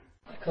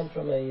come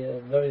from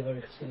a very,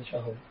 very Hasidic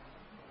home.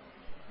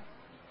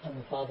 I'm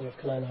the father of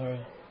Klein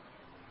Hara.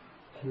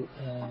 And,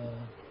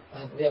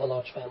 we have a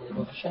large family,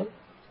 Baruch Hashem.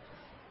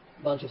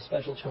 A bunch of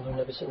special children.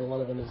 Every single one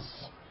of them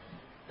is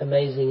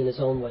amazing in his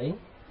own way.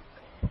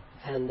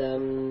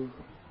 And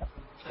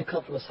I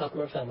come from a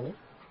Satmar family.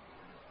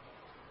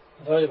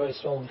 A very, very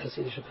strong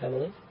Hasidic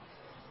family.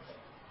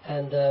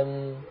 And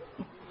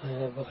I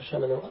have, Baruch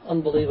Hashem, an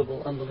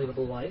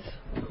unbelievable wife,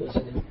 who is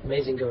an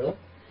amazing girl.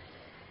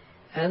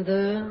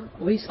 And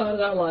we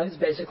started our lives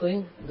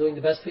basically doing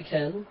the best we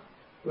can,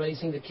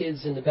 raising the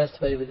kids in the best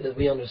way that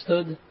we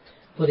understood,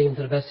 putting them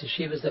to the best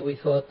yeshivas that we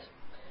thought.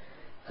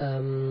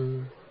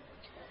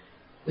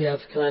 We have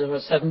kind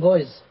of 7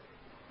 boys,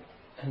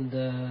 and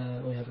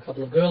we have a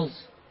couple of girls,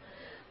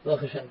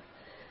 Baruch Hashem.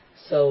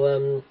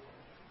 So,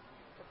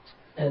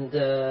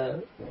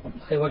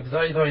 I worked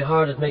very, very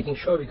hard at making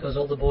sure, because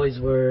all the boys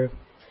were,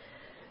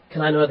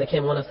 they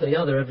came one after the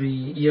other every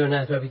year and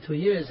after every 2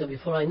 years, and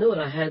before I knew it,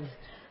 I had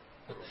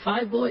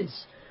 5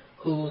 boys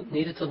who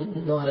needed to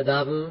know how to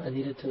daven and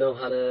needed to know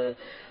how to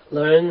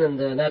learn, and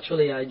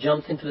naturally I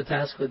jumped into the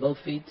task with both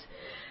feet,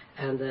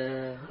 and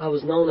I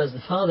was known as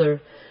the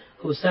father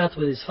who sat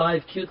with his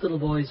 5 cute little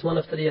boys, one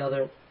after the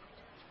other,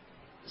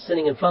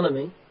 sitting in front of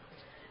me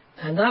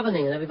and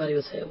davening, and everybody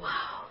would say,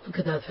 wow, look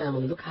at that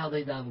family, look how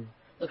they daven,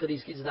 look at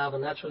these kids daven.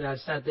 Naturally I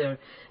sat there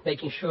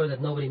making sure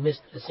that nobody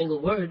missed a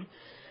single word,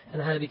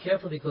 and I had to be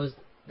careful because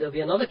there'll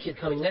be another kid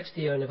coming next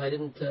year, and if I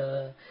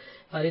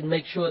didn't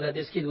make sure that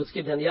this kid would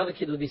skip, then the other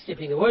kid would be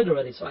skipping the word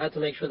already. So I had to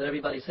make sure that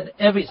everybody said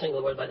every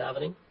single word by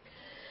davening.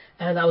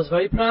 And I was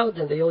very proud,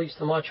 and they all used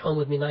to march home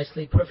with me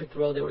nicely, perfect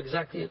row. They were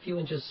exactly a few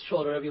inches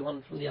shorter, every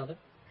one from the other.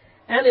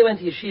 And they went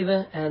to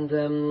yeshiva, and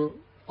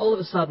all of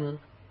a sudden,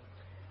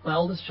 my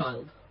oldest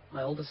child,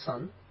 my oldest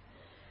son,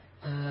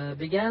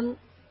 began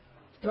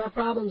to have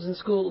problems in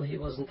school. He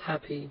wasn't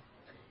happy.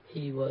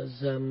 He was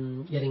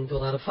getting into a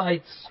lot of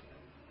fights.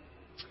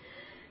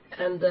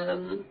 And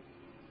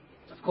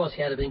of course,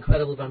 he had an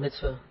incredible bar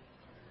mitzvah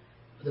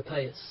with the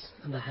payas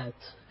and the hat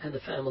and the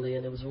family,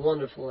 and it was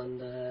wonderful.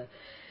 And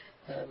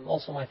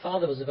also, my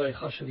father was a very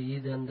chashuv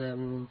yid,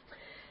 and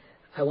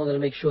I wanted to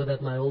make sure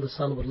that my oldest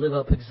son would live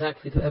up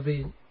exactly to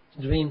every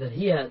dream that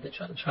he had, the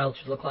child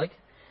should look like.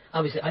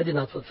 Obviously, I did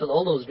not fulfill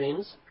all those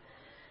dreams,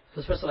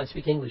 because first of all, I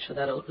speak English, and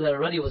that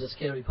already was a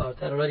scary part.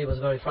 That already was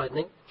very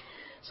frightening.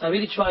 So I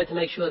really tried to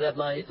make sure that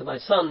my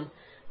son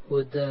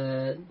would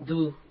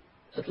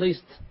at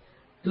least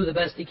do the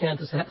best he can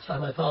to satisfy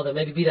my father,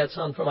 maybe be that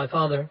son for my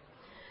father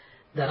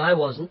that I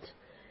wasn't.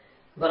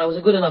 But I was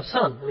a good enough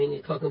son. I mean,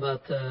 you're talking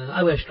about,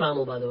 I wear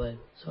Stramel, by the way,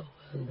 so,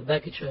 and the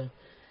Bekitcher,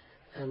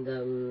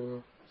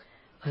 and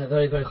I have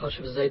very, very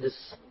chashuv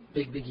zaydis,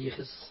 big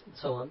yichus, and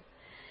so on.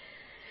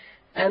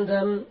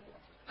 And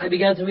I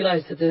began to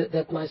realize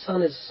that my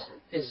son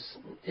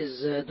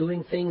is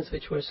doing things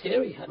which were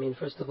scary. I mean,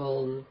 first of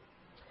all,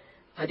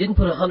 I didn't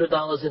put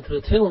 $100 into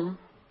the film,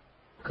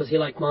 because he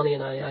liked money,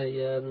 and I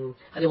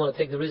didn't want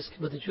to take the risk.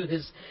 But the truth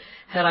is,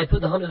 had I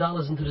put the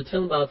 $100 into the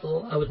film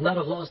bottle, I would not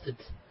have lost it.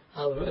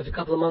 After a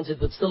couple of months,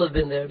 it would still have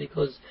been there,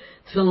 because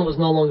film was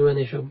no longer an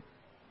issue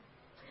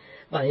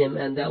by him.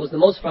 And that was the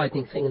most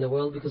frightening thing in the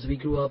world, because we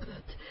grew up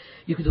that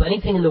you could do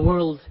anything in the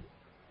world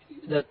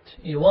that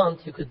you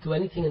want. You could do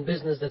anything in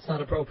business that's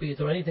not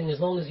appropriate, or anything, as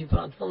long as you put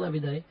on film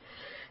every day.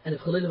 And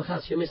if Chalil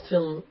B'chas, you missed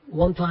film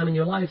one time in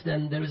your life,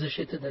 then there is a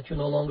shit that you can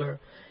no longer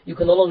go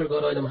to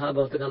Olam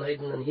Haba, to Gan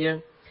Eden. And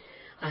here,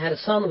 I had a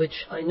son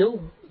which I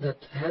knew that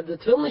had the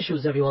film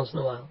issues every once in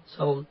a while.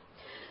 So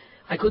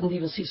I couldn't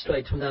even see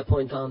straight from that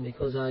point on,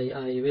 because I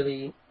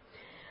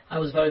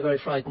was very, very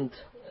frightened.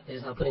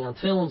 He's not putting on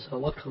film, so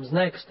what comes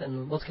next,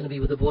 and what's going to be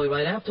with the boy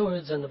right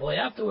afterwards, and the boy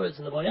afterwards,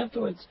 and the boy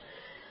afterwards.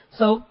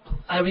 So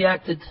I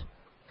reacted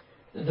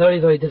very,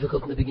 very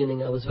difficult in the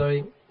beginning. I was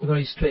very,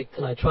 very strict,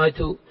 and I tried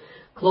to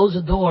close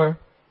a door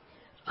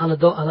on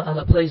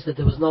a place that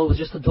it was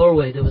just a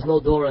doorway. There was no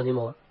door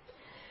anymore.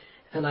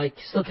 And I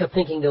still kept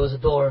thinking there was a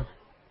door.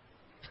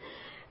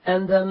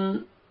 And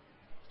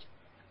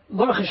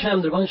Baruch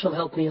Hashem, the Rebbeinu Shalom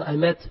helped me. I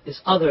met this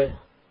other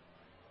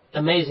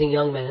amazing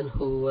young man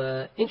who,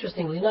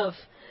 interestingly enough,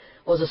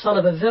 was the son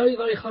of a very,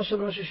 very chashuv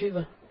Rosh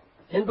Yeshiva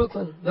in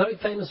Brooklyn, very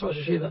famous Rosh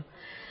Yeshiva.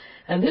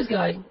 And this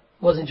guy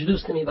was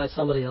introduced to me by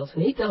somebody else,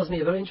 and he tells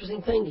me a very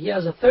interesting thing. He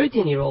has a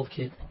 13-year-old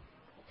kid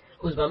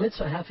who was bar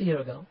mitzvah half a year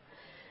ago.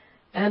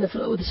 And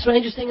the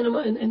strangest thing,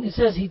 and he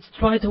says he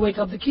tried to wake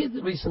up the kid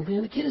recently,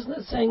 and the kid is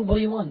not saying, what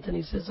do you want? And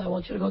he says, I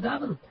want you to go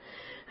daven.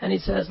 And he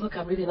says, look,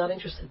 I'm really not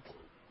interested.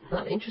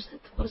 Not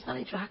interested? What is not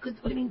interested?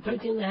 What do you mean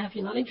 13 and a half,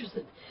 you're not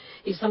interested?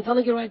 He says, I'm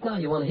telling you right now,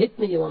 you want to hit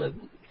me, you want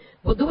to,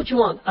 well, do what you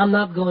want. I'm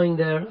not going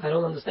there. I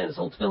don't understand this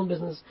whole film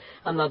business.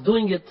 I'm not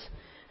doing it.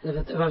 And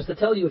if I was to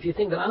tell you, if you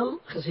think that I'm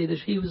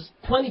Hasidish, he was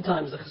 20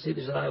 times the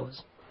Hasidish that I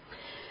was.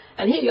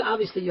 And here you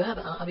have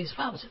an obvious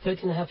problem. It's a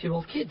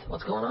 13-and-a-half-year-old kid.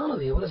 What's going on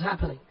over here? What is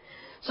happening?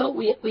 So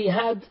we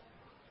had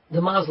the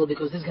mazel,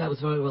 because this guy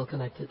was very well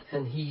connected,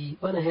 and he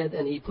went ahead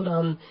and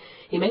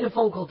he made a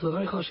phone call to a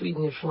very chashuv yid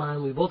in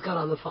Yerushalayim. We both got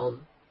on the phone,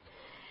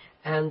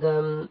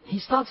 and he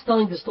starts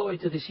telling the story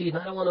to this yid.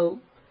 And I don't want to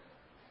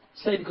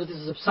say, because this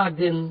is a psak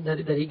din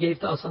that he gave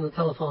to us on the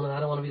telephone, and I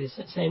don't want to be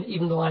saying,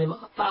 even though I am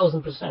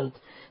 1,000%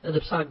 that the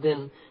psak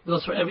din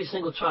goes for every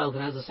single child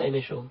that has the same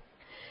issue.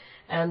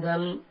 And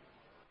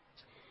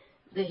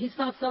he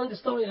starts telling the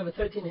story of a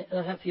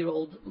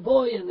 13-and-a-half-year-old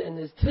boy and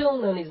his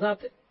tefillin, and he's not,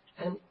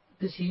 and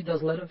this he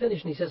doesn't let him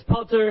finish, and he says,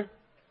 Potter.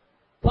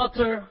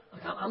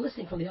 Like, I'm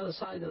listening from the other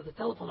side of the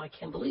telephone. I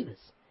can't believe this.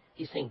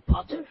 He's saying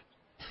Potter,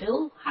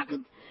 tefillin. How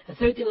could a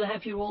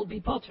 13-and-a-half-year-old be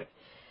Potter?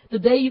 The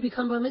day you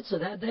become bar mitzvah,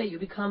 that day you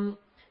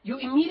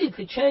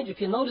immediately change.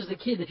 If you notice the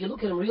kid, if you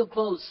look at him real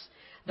close,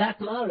 that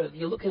Marav,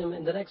 you look at him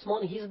and the next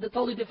morning, he's a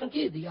totally different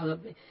kid. He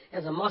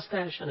has a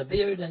mustache and a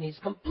beard, and he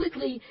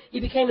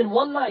became in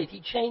one night,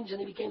 he changed and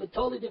he became a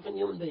totally different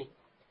human being.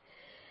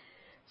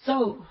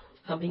 So,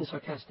 I'm being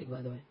sarcastic,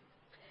 by the way.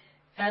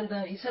 And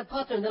he said,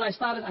 Potter, and then I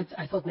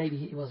thought maybe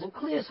he wasn't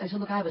clear, so I said,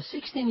 look, I have a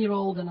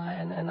 16-year-old, and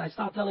I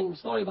started telling him a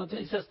story about it.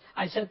 He says,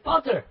 I said,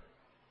 Potter,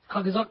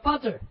 Chagazok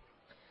Potter.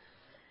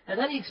 And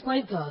then he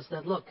explained to us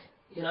that, look,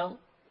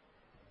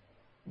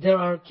 there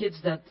are kids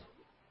that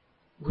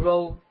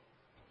grow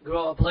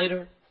up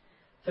later.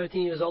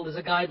 13 years old is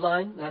a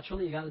guideline.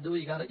 Naturally, you got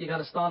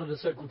to start at a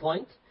certain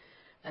point,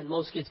 and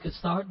most kids could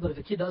start. But if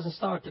a kid doesn't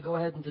start, to go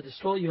ahead and to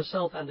destroy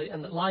yourself and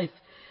the life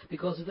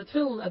because of the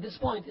tefillin at this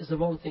point is the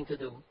wrong thing to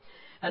do.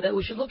 And that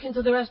we should look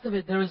into the rest of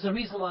it. There is a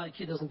reason why a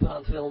kid doesn't put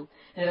on tefillin.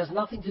 And it has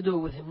nothing to do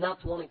with him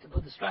not wanting to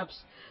put the straps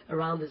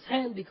around his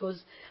hand,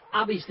 because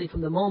obviously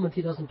from the moment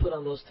he doesn't put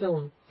on those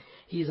tefillin,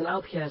 he's an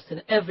outcast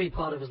in every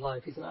part of his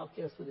life. He's an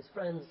outcast with his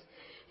friends.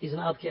 He's an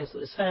outcast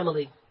with his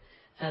family.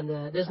 And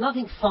there's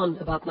nothing fun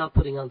about not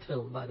putting on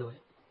tefillin, by the way.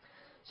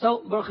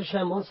 So, Baruch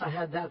Hashem, once I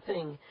had that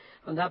thing,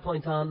 from that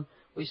point on,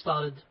 we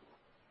started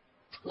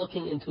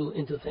looking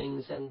into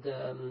things. And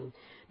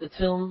the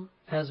tefillin,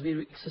 as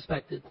we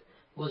suspected,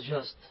 was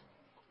just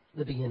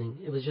the beginning.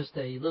 It was just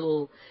a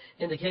little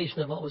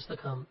indication of what was to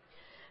come.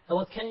 And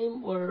what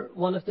came were,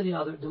 one after the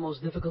other, the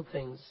most difficult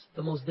things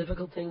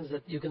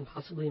that you can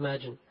possibly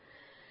imagine.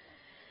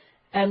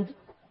 And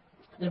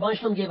the Rebbe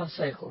Shalom gave us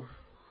seichel,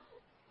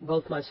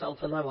 both myself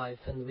and my wife,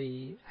 and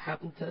we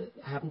happened to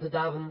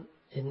daven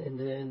in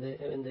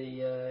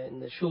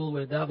the shul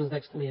where davens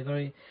next to me, a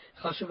very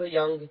chashuva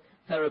young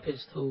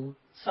therapist who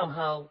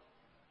somehow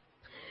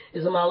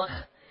is a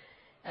malach.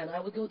 And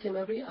I would go to him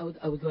I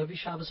would go every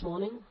Shabbos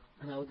morning,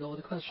 and I would go with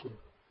a question.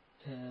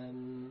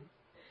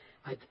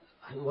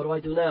 What do I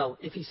do now?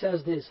 If he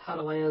says this, how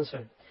do I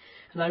answer?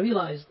 And I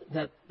realized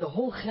that the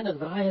whole chinuch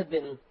that I had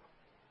been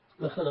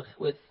mechunuch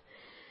with,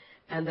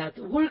 and that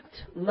works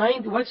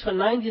for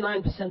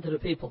 99% of the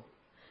people,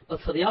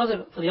 but for the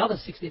other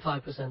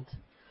 65%,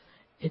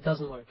 it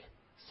doesn't work.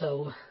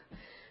 So,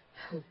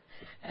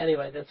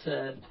 anyway, that's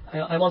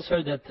I once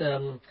heard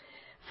that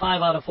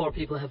 5 out of 4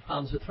 people have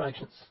problems with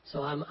fractions.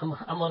 So I'm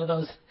one of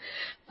those.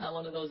 I'm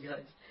one of those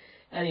guys.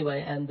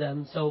 Anyway,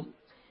 and so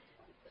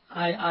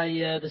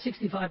the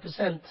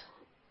 65%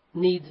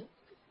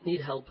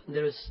 need help.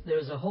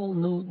 There's a whole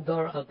new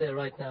door out there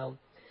right now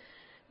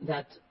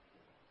that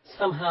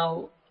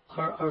somehow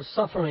are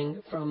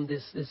suffering from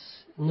this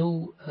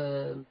new.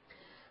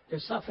 They're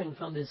suffering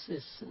from this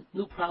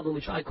new problem,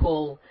 which I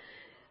call,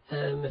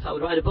 if I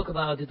would write a book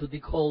about it, would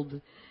be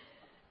called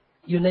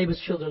 "Your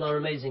Neighbor's Children Are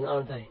Amazing,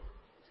 Aren't They?"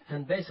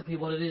 And basically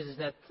what it is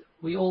that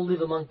we all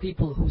live among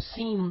people who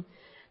seem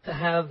to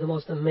have the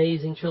most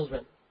amazing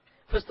children.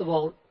 First of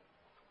all,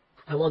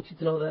 I want you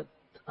to know that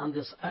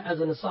as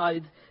an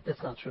aside,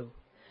 that's not true.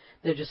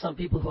 There are just some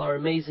people who are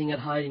amazing at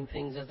hiding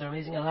things, as they're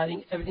amazing at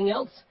hiding everything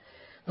else.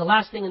 The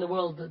last thing in the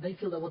world, they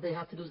feel that what they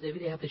have to do is they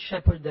really have to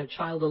shepherd their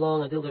child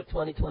along until they're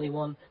 20,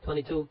 21,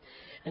 22.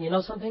 And you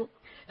know something?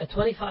 A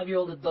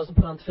 25-year-old that doesn't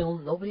put on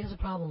tefillin, nobody has a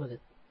problem with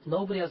it.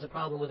 Nobody has a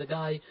problem with a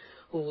guy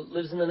who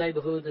lives in the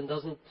neighborhood and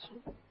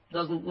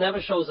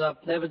never shows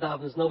up, never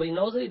davens. Nobody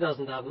knows that he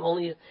doesn't daven.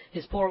 Only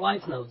his poor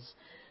wife knows.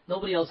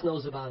 Nobody else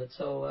knows about it.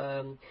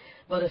 So,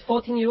 but a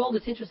 14-year-old,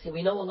 it's interesting.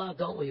 We know a lot,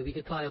 don't we? We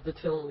could tie up the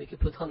tefillin. We could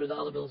put $100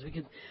 bills.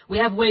 We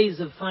have ways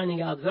of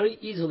finding out very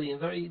easily and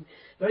very,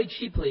 very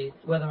cheaply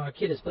whether our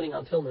kid is putting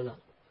on tefillin or not.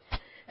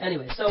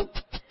 Anyway, so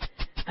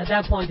at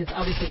that point, it's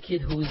obviously a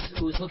kid who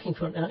is looking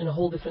for in a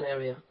whole different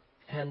area.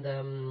 And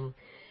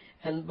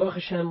Baruch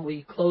Hashem,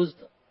 we closed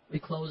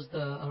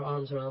our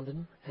arms around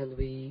him, and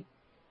we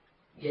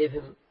gave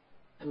him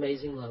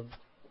amazing love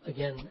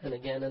again and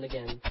again and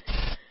again.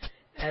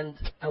 And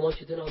I want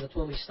you to know that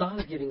when we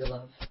started giving the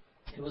love,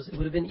 it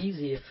would have been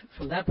easy if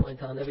from that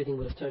point on everything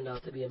would have turned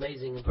out to be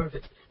amazing and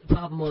perfect. The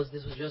problem was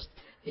this was just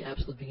the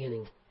absolute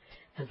beginning.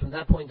 And from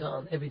that point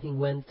on, everything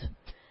went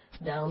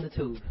down the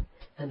tube.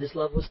 And this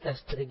love was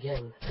tested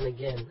again and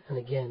again and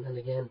again and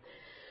again.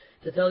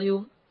 To tell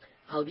you,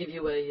 I'll give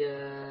you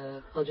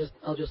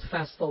I'll just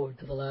fast forward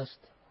to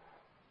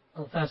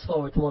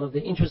one of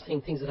the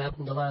interesting things that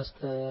happened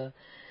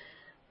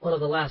one of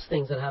the last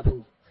things that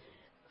happened.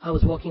 I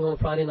was walking home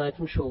Friday night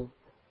from shul,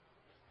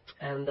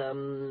 and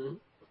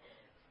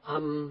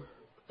I'm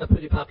a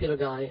pretty popular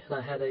guy, and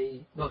I had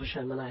Baruch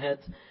Hashem, and I had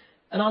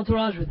an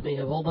entourage with me.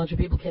 A whole bunch of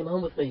people came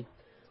home with me,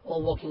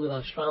 all walking with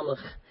our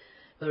Stramlich,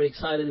 very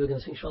excited. We're going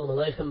to sing Shalom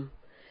Aleichem.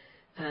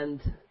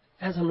 And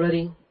as I'm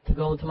ready to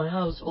go into my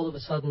house, all of a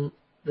sudden,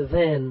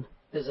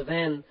 there's a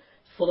van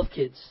full of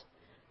kids,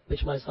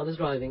 which my son is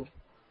driving.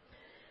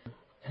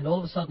 And all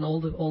of a sudden,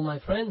 all my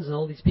friends and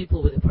all these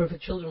people with the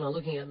perfect children are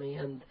looking at me,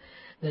 and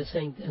they're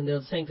saying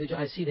to each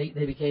other, I see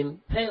they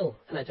became pale.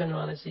 And I turn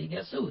around and see,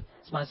 guess who?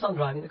 It's my son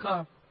driving the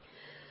car.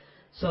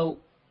 So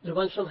the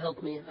Rebbe Shalom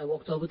helped me. I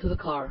walked over to the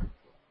car,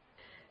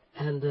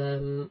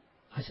 and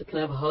I said, can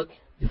I have a hug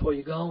before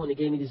you go? And he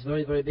gave me this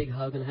very, very big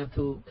hug. And I have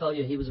to tell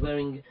you, he was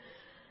wearing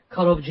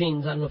cut-off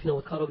jeans. I don't know if you know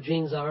what cut-off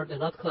jeans are. They're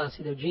not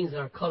classy. They're jeans that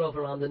are cut off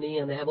around the knee,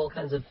 and they have all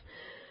kinds of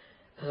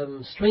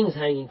strings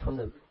hanging from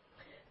them.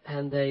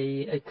 And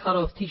a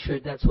cut-off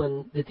T-shirt, that's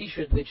when the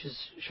T-shirt, which is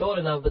short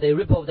enough, but they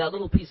rip off that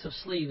little piece of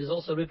sleeve, is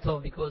also ripped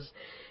off because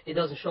it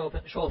doesn't show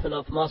off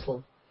enough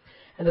muscle.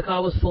 And the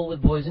car was full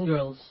with boys and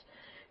girls,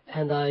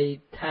 and I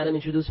had him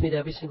introduce me to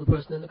every single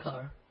person in the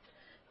car.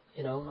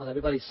 You know, and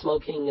everybody's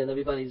smoking, and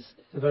everybody's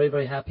very,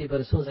 very happy,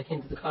 but as soon as I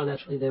came to the car,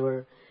 naturally, they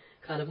were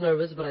kind of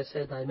nervous, but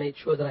I made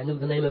sure that I knew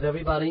the name of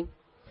everybody,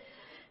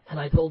 and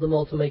I told them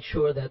all to make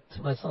sure that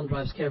my son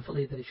drives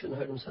carefully, that he shouldn't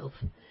hurt himself.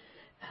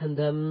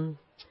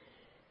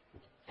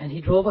 And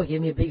he drove off, gave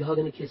me a big hug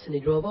and a kiss, and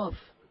he drove off.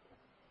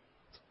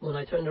 When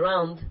I turned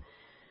around,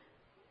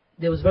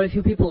 there was very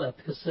few people left,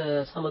 because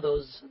some of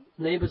those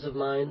neighbors of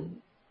mine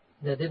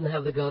that didn't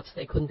have the guts,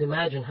 they couldn't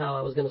imagine how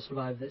I was going to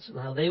survive this, and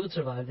how they would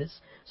survive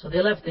this. So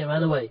they left, they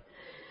ran away.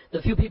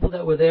 The few people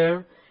that were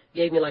there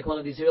gave me like one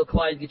of these real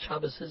quiet Git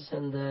Shabbases,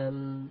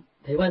 and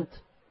they went.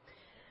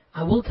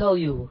 I will tell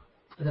you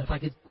that if I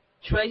could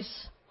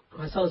trace,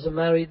 my son is a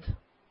married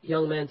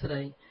young man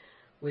today,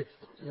 with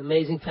an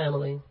amazing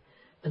family,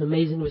 an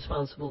amazing,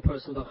 responsible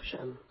person, Baruch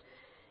Hashem.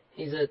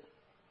 He's a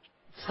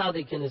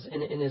tzaddik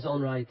in his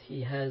own right.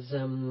 He has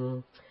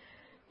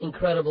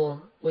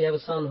incredible. We have a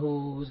son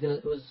who's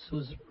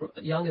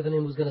younger than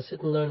him, who's going to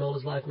sit and learn all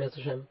his life,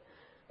 Mitzvah Hashem,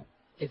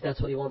 if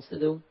that's what he wants to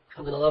do.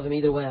 I'm going to love him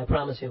either way, I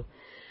promise you.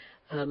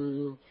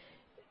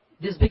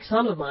 This big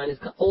son of mine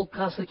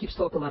constantly keeps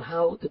talking about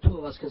how the two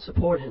of us can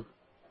support him,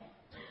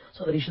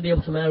 so that he should be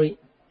able to marry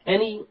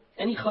any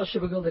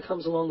chashiva girl that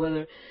comes along,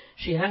 whether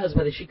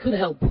she could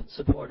help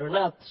support or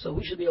not, so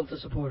we should be able to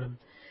support him.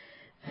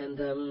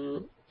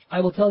 And I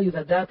will tell you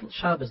that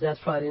Shabbos, that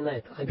Friday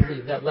night, I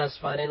believe, that last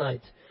Friday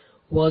night,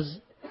 was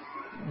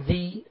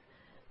the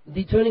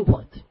turning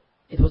point.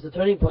 It was the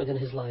turning point in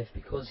his life,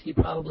 because he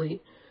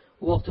probably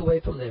walked away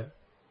from there.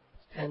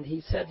 And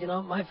he said, you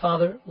know, my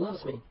father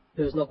loves me.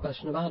 There's no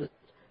question about it.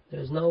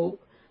 There's no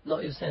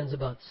ifs, ands, or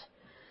buts.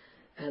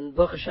 And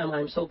Baruch Hashem,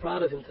 I'm so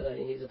proud of him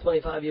today. He's a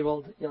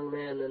 25-year-old young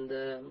man,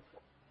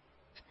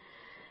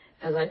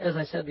 and as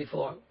I said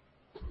before,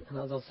 and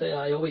as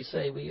I always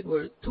say,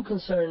 we're too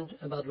concerned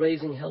about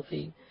raising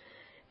healthy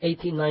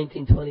 18,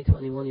 19, 20,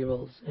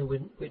 21-year-olds, and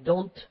we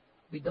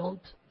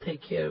don't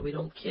take care, we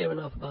don't care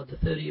enough about the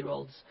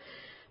 30-year-olds,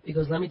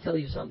 because let me tell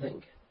you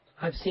something.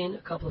 I've seen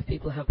a couple of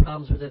people have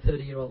problems with their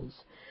 30-year-olds.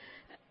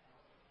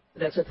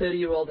 That's a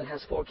 30-year-old that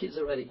has 4 kids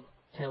already.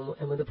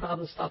 And when the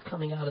problems start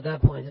coming out at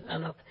that point,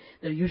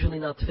 they're usually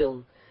not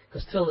film,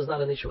 because film is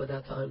not an issue at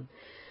that time.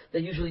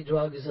 They're usually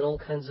drugs and all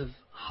kinds of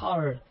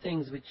horror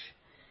things, which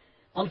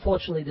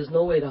unfortunately there's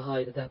no way to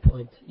hide at that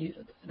point.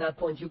 At that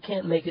point you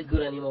can't make it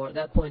good anymore. At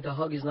that point a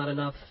hug is not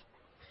enough,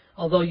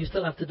 although you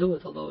still have to do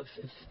it. Although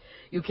if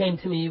you came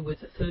to me with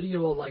a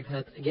 30-year-old like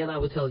that, again I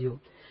would tell you,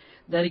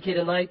 dedicate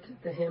a night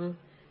to him,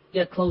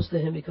 get close to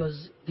him,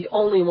 because the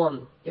only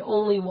one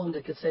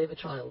that could save a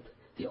child,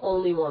 the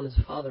only one is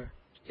a father.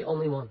 The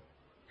only one.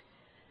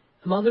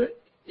 A mother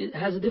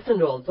has a different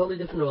role, totally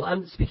different role.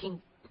 I'm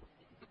speaking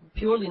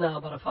purely now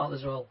about a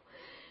father's role.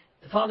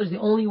 The father is the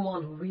only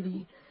one who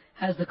really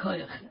has the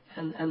koyach,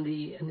 and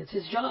it's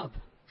his job.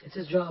 It's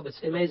his job. It's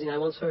amazing. I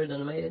once heard,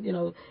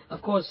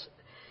 of course,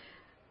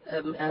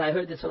 and I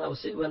heard this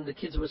when the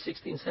kids were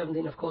 16,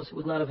 17. Of course, it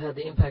would not have had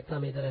the impact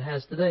on me that it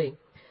has today.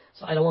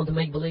 So I don't want to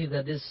make believe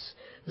that this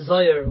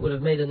Zohar would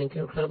have made an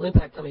incredible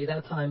impact on me at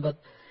that time,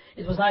 but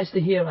it was nice to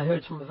hear. I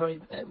heard from a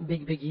very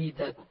big Yid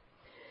that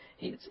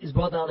he's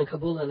brought down in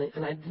Kabul,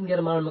 and I didn't get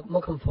a Mar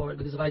Mukham for it,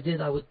 because if I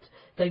did, I would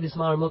take this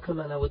Mar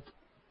Mukham and I would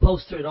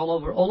poster it all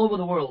over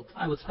the world.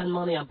 I would spend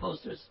money on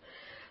posters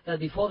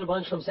that before the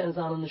Rebbe Shalom sends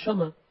down in the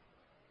Neshama,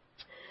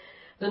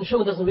 the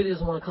Neshama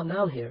doesn't want to come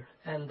down here,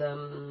 and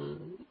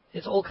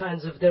it's all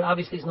kinds of. There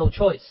obviously is no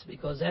choice,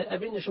 because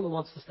every Neshama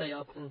wants to stay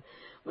up, and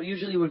we're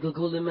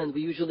Gilgulim, and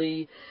we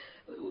usually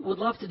would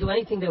love to do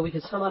anything that we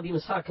could somehow be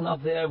masakin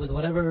up there with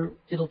whatever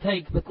it'll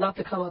take, but not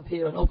to come up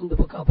here and open the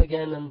book up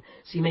again and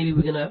see maybe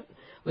we're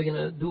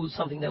gonna do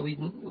something that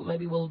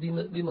we'll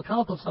be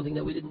makalkal something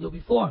that we didn't do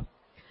before.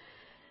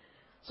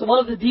 So one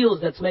of the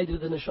deals that's made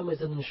with the neshama is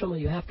that the neshama,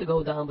 you have to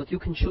go down, but you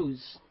can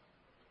choose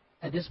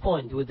at this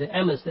point with the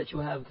emes that you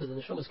have, because the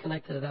neshama is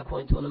connected at that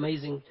point to an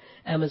amazing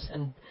emes,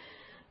 and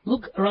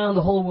look around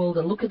the whole world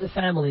and look at the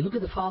family, look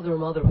at the father or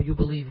mother who you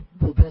believe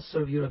will best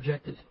serve your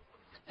objective,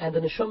 and the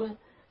neshama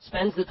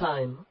spends the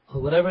time,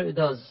 or whatever it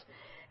does,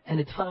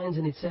 and it finds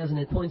and it says and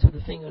it points with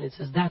the finger and it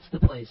says, that's the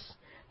place.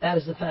 That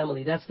is the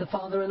family. That's the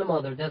father and the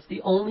mother. That's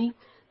the only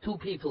two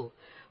people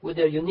with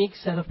their unique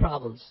set of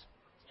problems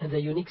and their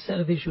unique set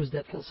of issues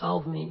that can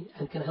solve me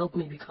and can help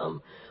me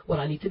become what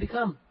I need to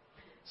become.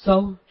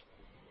 So,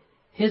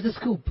 here's the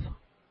scoop.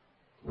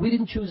 We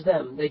didn't choose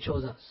them. They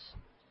chose us.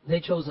 They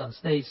chose us.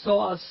 They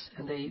saw us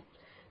and they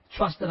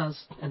trusted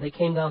us and they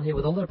came down here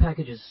with all their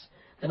packages.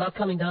 They're not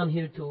coming down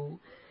here to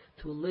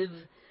live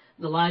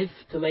the life,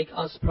 to make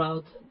us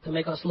proud, to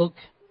make us look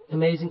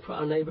amazing for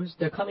our neighbors.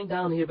 They're coming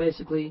down here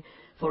basically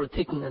for a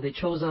tikkun, and they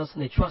chose us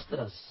and they trusted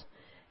us.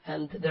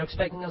 And they're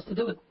expecting us to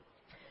do it.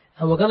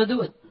 And we're going to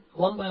do it.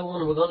 One by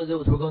one, we're going to do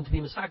it. We're going to be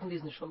masakin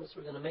these neshamas.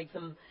 We're going to make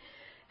them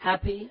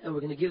happy, and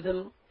we're going to give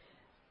them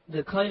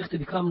the koyach to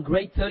become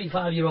great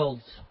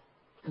 35-year-olds,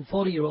 and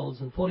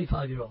 40-year-olds, and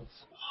 45-year-olds.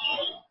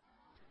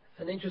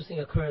 An interesting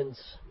occurrence.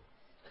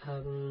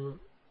 A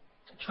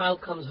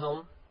child comes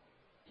home.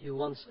 You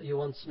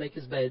once make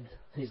his bed,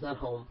 and he's not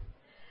home.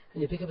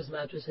 And you pick up his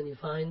mattress, and you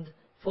find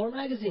 4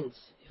 magazines.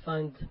 You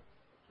find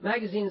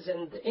magazines,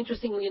 and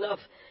interestingly enough,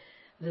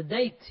 the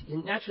date.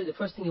 Naturally, the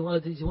first thing you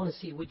want to do is you want to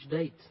see which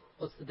date.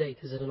 What's the date?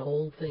 Is it an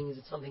old thing? Is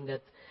it something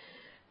that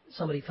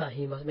somebody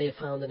he may have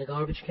found in a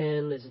garbage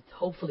can? Is it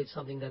hopefully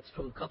something that's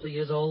from a couple of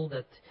years old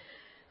that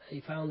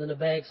he found in a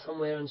bag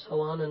somewhere and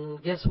so on?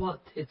 And guess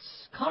what?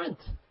 It's current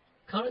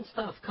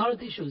stuff,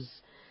 current issues.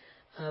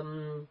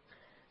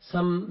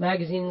 Some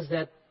magazines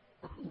that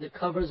the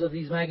covers of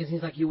these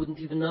magazines, like you wouldn't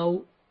even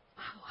know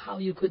how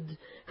you could,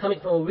 coming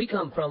from where we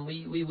come from,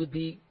 we would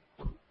be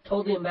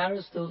totally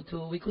embarrassed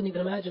we couldn't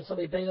even imagine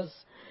somebody paid us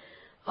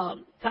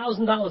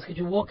 $1,000. Could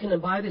you walk in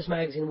and buy this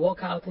magazine, walk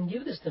out and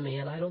give this to me?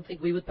 And I don't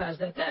think we would pass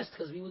that test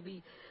because we would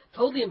be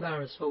totally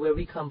embarrassed for where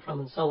we come from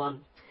and so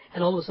on.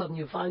 And all of a sudden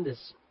you find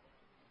this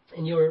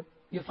in you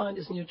find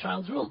this in your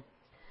child's room.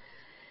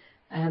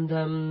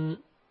 And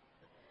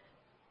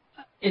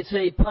it's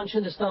a punch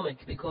in the stomach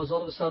because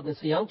all of a sudden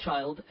it's a young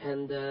child,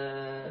 and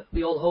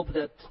we all hope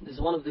that this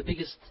is one of the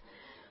biggest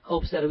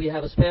hopes that we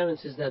have as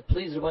parents is that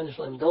please, Ribbono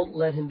Shel Olam, don't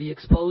let him be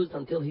exposed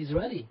until he's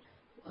ready.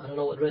 I don't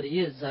know what ready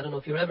is. I don't know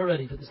if you're ever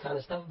ready for this kind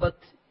of stuff, but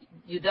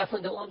you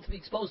definitely don't want him to be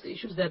exposed to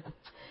issues that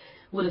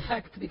would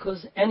affect,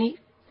 because any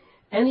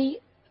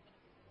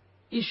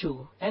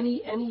issue,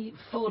 any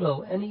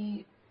photo,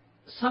 any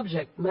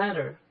subject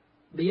matter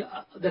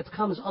that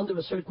comes under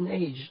a certain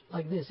age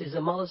like this is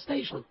a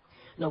molestation.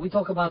 Now we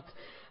talk about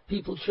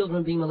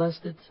children being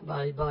molested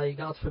by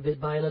God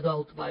forbid, by an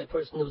adult, by a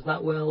person who's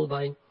not well,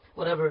 by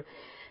whatever.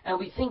 And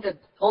we think that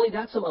only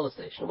that's a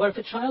molestation. Where if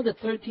a child at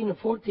 13 or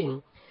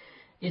 14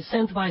 is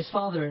sent by his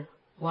father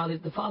while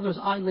the father is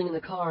idling in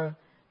the car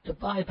to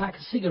buy a pack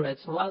of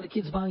cigarettes, and while the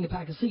kid's buying a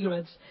pack of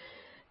cigarettes,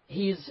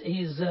 he's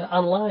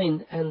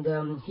online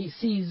and he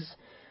sees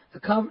the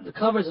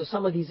covers of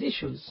some of these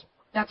issues.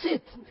 That's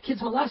it. The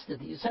kid's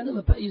molested. You sent him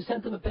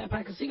a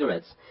pack of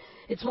cigarettes.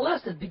 It's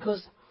molested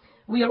because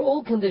we are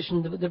all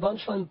conditioned. The Ribbono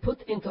Shel Olam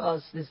put into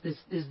us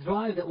this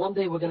drive that one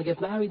day we're going to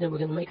get married and we're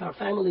going to make our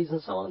families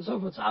and so on and so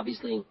forth. So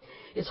obviously,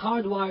 it's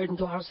hardwired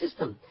into our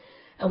system,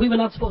 and we were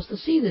not supposed to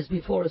see this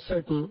before a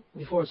certain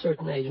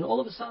age. And all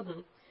of a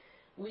sudden,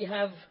 we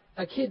have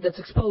a kid that's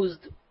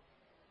exposed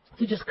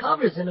to just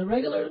covers in a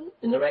regular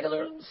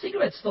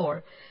cigarette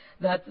store.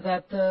 That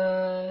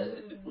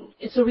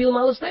it's a real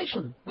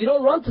molestation. We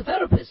don't run to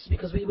therapists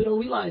because we don't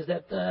realize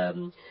that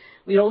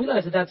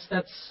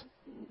that's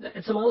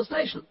it's a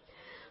molestation.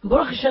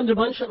 Baruch Hashem, the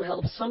Ribbono Shel Olam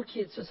helps some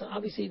kids. So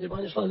obviously, the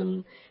Ribbono Shel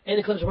Olam,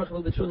 any Kodesh Baruch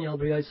Hu B'Truni Al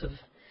B'Ri Yosef,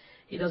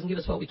 He doesn't give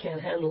us what we can't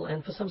handle.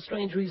 And for some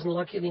strange reason,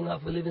 luckily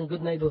enough, we live in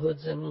good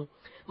neighborhoods, and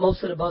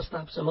most of the bus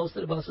stops and most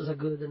of the buses are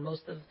good, and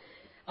most of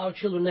our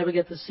children never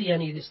get to see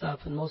any of this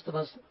stuff, and most of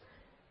us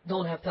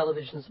don't have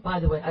televisions.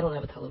 By the way, I don't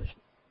have a television.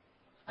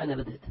 I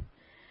never did.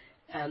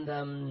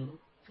 And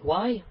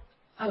why?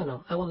 I don't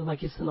know. I wanted my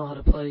kids to know how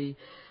to play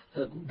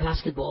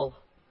basketball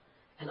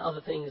and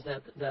other things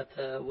that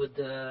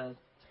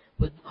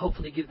would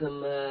hopefully give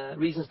them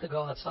reasons to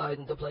go outside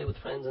and to play with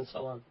friends and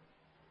so on.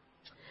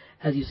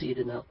 As you see, it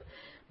didn't help.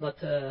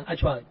 But I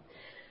tried.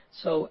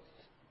 So,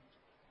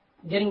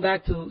 getting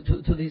back to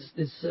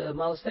this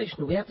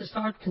molestation, we have to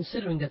start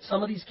considering that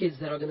some of these kids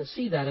that are going to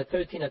see that at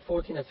 13, at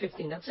 14, at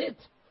 15, that's it.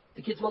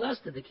 The kid's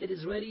molested. The kid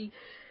is ready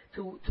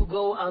to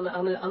go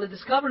on a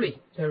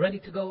discovery. They're ready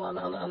to go on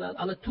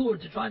a tour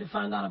to try to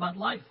find out about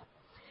life.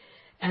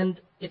 And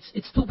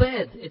it's too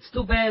bad. It's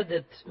too bad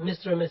that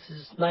Mr. and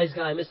Mrs. Nice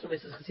Guy, Mr. and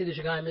Mrs.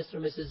 Hasidic guy, Mr.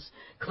 and Mrs.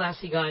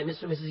 Classy guy,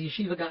 Mr. and Mrs.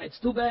 Yeshiva guy. It's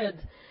too bad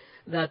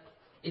that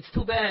it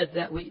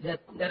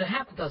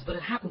happened to us, but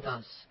it happened to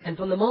us. And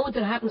from the moment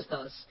it happens to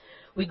us,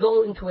 we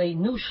go into a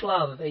new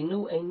shlav, a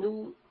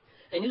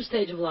new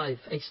stage of life,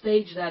 a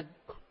stage that,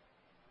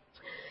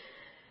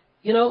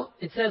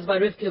 it says by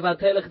Rivka about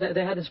Telech that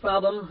they had this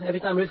problem. Every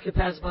time Rivka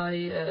passed by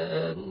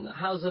a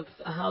house of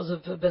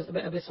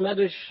Beis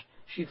Medrash,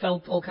 she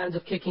felt all kinds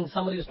of kicking.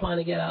 Somebody was trying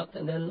to get out,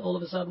 and then all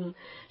of a sudden,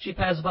 she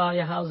passed by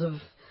a house of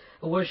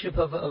a worship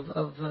of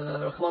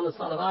Rahman,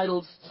 son of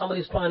idols. Somebody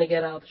was trying to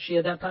get out. She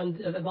at that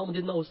moment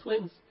didn't know it was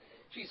twins.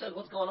 She said,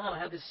 "What's going on? I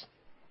have this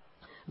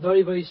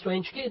very, very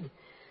strange kid."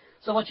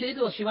 So what she did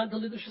was she went to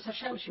Lidushas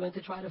Hashem. She went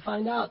to try to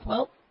find out.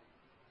 Well,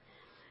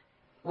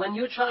 when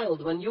you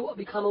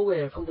become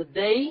aware, from the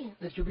day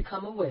that you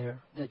become aware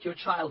that your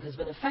child has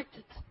been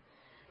affected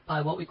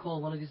by what we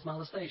call one of these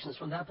molestations,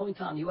 from that point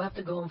on, you have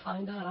to go and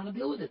find out how to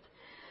deal with it.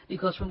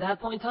 Because from that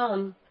point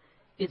on,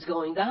 it's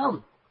going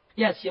down.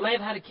 Yes, you may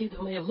have had a kid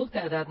who may have looked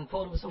at that and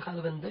thought it was some kind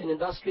of an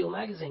industrial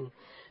magazine.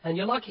 And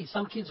you're lucky.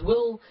 Some kids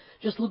will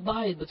just look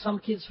by it, but some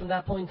kids from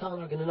that point on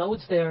are going to know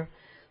it's there.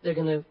 They're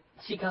going to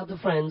seek out the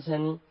friends,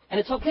 and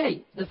it's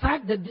okay. The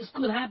fact that this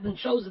could happen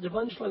shows that the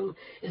Rebbeinu Shalom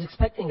is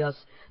expecting us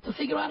to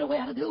figure out a way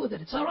how to deal with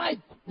it. It's all right.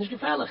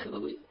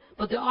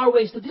 But there are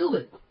ways to deal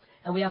with it.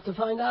 And we have to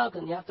find out,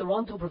 and you have to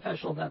run to a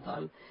professional at that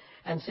time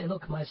and say,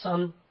 look, my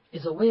son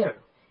is aware.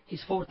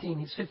 He's 14,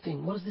 he's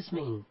 15. What does this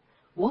mean?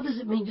 What does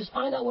it mean? Just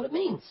find out what it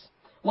means.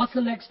 What's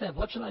the next step?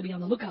 What should I be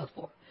on the lookout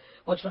for?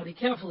 What should I be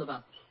careful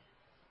about?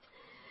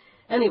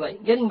 Anyway,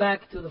 getting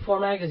back to the 4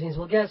 magazines,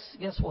 well, guess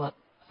what?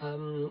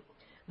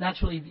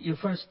 Naturally, your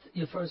first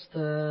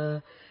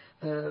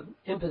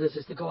impetus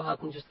is to go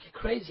out and just get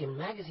crazy. And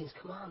magazines,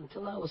 come on,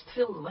 until now it was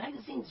film.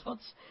 Magazines,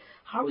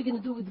 how are we going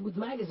to do with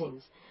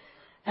magazines?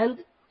 And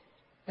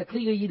a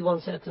Kliger Yid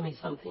once said to me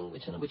something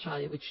which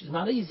is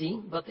not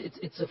easy, but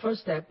it's the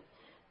first step.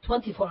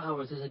 24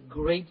 hours is a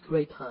great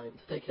time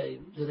to take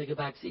a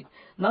back seat.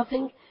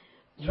 Nothing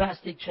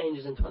drastic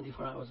changes in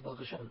 24 hours, Baruch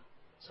Hashem.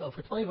 So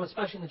for 24,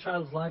 especially in the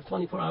child's life,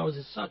 24 hours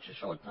is such a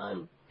short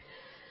time.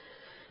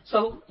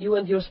 So you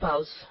and your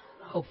spouse,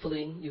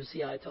 hopefully you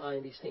see eye to eye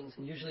in these things.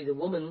 And usually the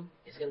woman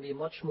is going to be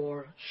much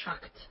more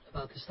shocked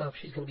about this stuff.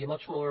 She's going to be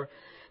much more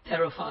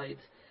terrified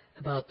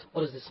about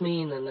what does this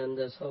mean.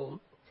 And so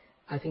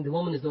I think the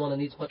woman is the one that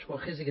needs much more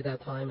chizik at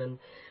that time. And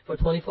for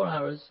 24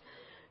 hours,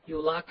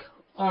 you lock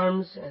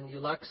arms and you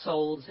lock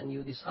souls and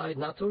you decide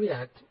not to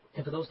react.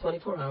 And for those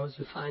 24 hours,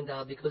 you find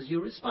out, because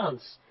your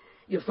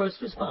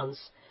first response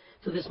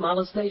to this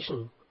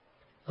molestation,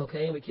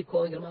 okay, and we keep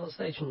calling it a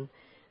molestation,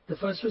 the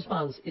first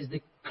response is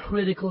the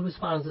critical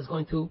response that's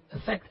going to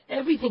affect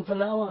everything from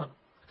now on.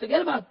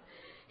 Forget about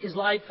his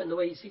life and the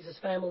way he sees his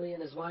family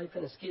and his wife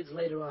and his kids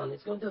later on.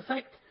 It's going to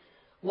affect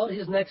what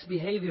his next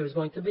behavior is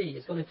going to be.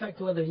 It's going to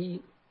affect whether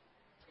he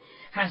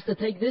has to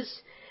take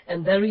this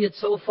and bury it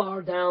so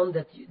far down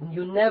that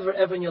you never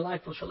ever in your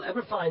life shall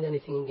ever find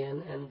anything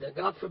again. And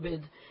God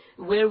forbid,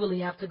 where will he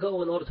have to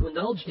go in order to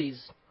indulge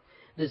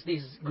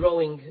these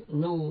growing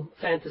new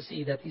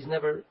fantasy that he's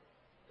never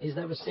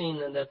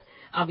seen, and that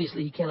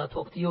obviously he cannot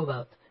talk to you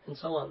about, and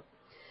so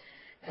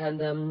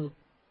on.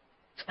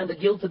 And the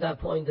guilt at that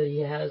point that he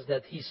has,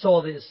 that he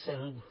saw this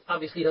and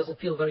obviously doesn't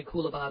feel very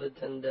cool about it.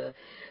 And there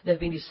have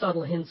been these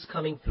subtle hints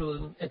coming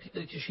through at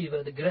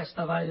Yeshiva, the Grest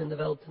Avaida in the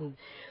Welt. And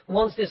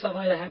once this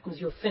Avaida happens,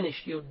 you're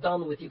finished, you're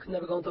done with. You can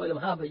never go into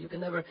Olam Haba. You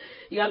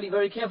got to be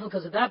very careful,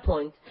 because at that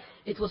point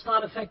it will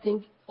start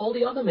affecting all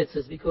the other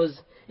mitzvahs.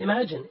 Because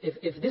imagine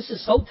if this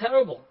is so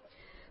terrible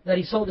that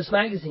he saw this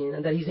magazine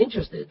and that he's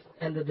interested,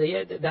 and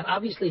that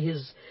obviously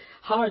his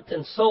heart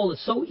and soul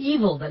is so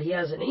evil that he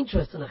has an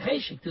interest and a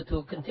cheshik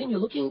to continue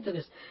looking into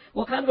this.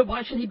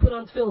 Why should he put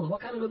on film?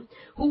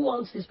 Who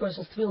wants this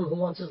person's film? Who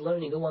wants his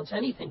learning? Who wants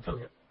anything from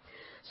him?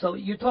 So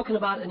you're talking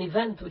about an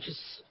event which is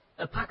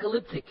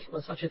apocalyptic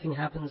when such a thing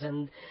happens,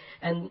 and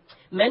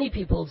many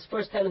people's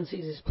first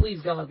tendencies is,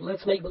 please God,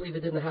 let's make believe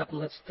it didn't happen.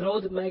 Let's throw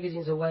the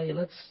magazines away.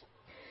 Let's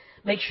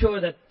make sure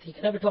that he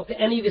can never talk to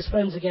any of his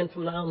friends again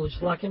from now on. We'll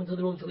just lock him into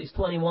the room until he's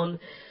 21,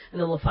 and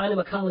then we'll find him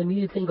a call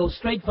immediately and go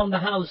straight from the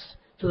house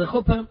to the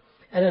chuppah,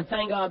 and then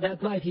thank God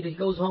that night he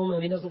goes home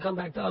and he doesn't come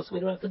back to us, and we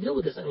don't have to deal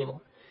with this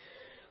anymore.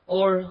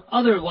 Or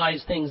other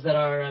wise things that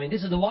are,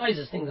 this is the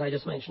wisest things I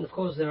just mentioned. Of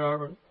course, there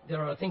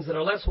are things that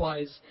are less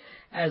wise,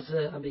 as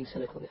I'm being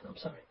cynical again, I'm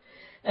sorry.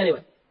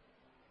 Anyway,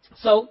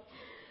 so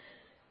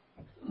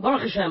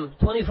Baruch Hashem,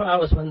 24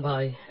 hours went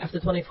by. After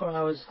 24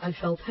 hours, I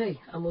felt, hey,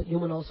 I'm a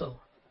human also.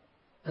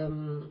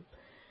 I'm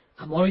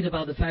worried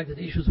about the fact that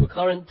the issues were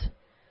current,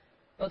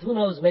 but who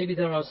knows, maybe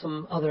there are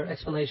some other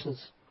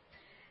explanations.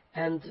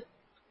 And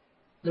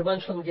the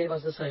Rebbeinu Shalom gave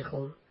us the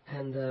seichel,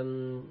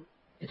 and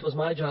it was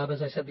my job,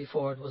 as I said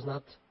before, it was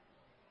not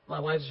my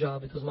wife's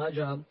job, it was my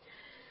job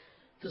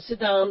to sit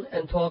down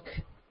and talk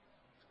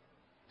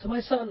to my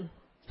son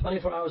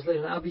 24 hours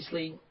later. And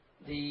obviously,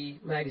 the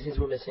magazines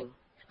were missing.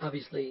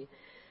 Obviously,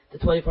 the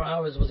 24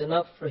 hours was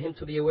enough for him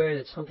to be aware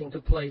that something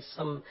took place,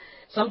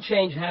 some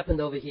change happened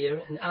over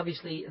here, and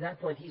obviously at that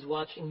point he's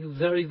watching you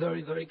very,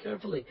 very, very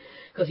carefully,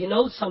 because he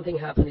knows something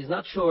happened, he's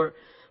not sure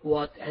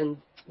what. And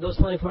those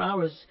 24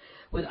 hours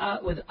with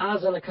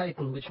Azan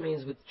Akaitan, which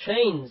means with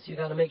chains, you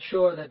got to make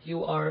sure that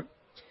you are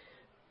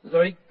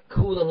very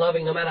cool and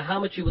loving, no matter how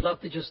much you would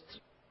love to just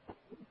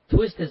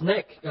twist his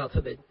neck, God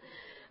forbid.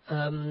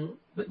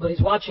 But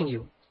he's watching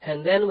you.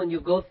 And then when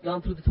you've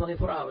gone through the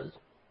 24 hours,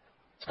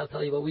 I'll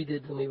tell you what we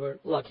did, and we were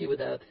lucky with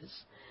that, is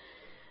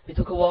we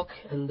took a walk,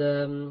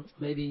 and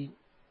maybe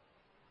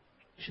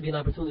it should be an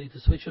opportunity to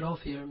switch it off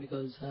here,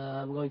 because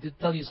I'm going to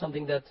tell you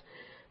something that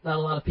not a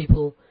lot of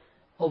people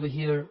over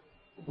here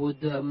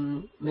would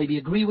maybe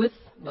agree with,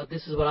 but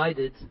this is what I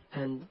did,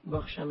 and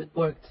Baruch Hashem, it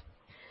worked.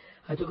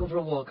 I took him for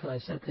a walk and I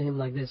said to him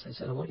like this. I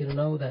said, I want you to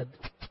know that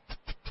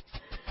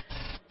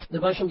the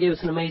Baruch Hashem gave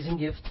us an amazing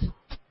gift.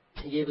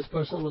 He gave us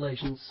personal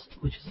relations,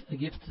 which is a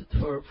gift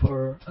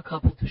for a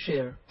couple to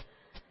share.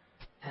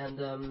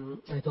 And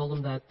I told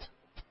him that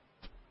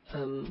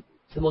one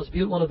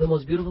of the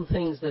most beautiful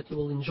things that you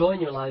will enjoy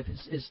in your life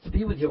is to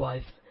be with your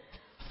wife.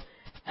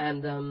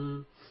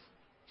 And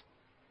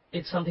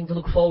it's something to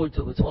look forward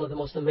to. It's one of the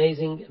most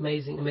amazing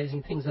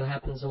things that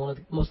happens, and one of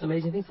the most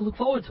amazing things to look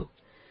forward to.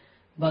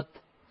 But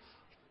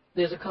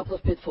there's a couple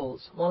of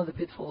pitfalls. One of the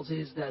pitfalls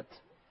is that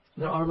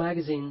there are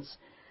magazines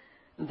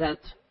that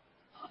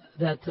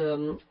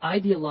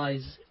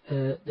idealize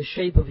the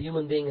shape of a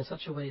human being in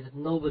such a way that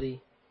nobody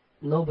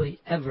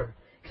ever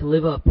can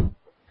live up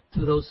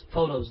to those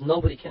photos.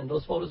 Nobody can.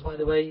 Those photos, by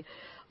the way,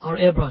 are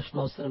airbrushed,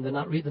 most of them. They're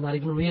not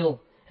even real,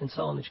 and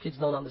so on, which kids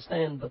don't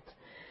understand, but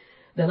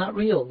they're not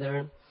real.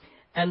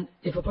 And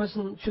if a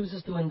person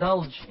chooses to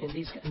indulge in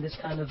this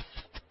kind of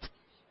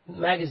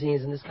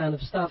magazines and this kind of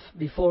stuff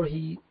before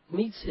he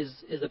meets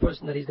the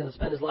person that he's going to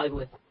spend his life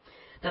with,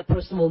 that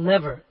person will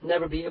never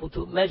be able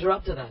to measure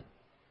up to that.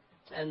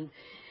 And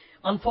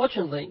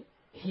unfortunately,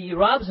 he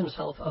robs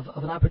himself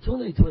of an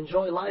opportunity to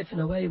enjoy life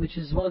in a way which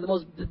is one of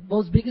the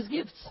most biggest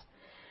gifts.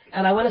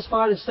 And I went as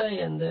far as to say,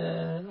 and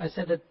I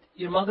said that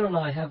your mother and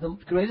I have the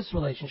greatest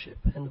relationship,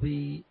 and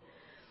we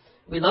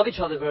love each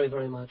other very,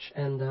 very much,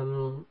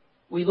 and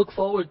we look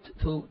forward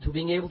to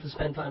being able to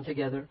spend time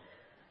together.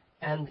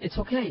 And it's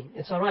okay,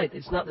 it's all right.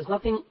 There's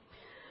nothing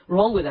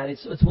wrong with that.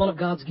 It's one of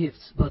God's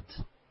gifts. But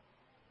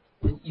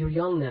when you're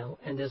young now,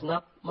 and there's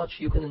not much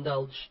you can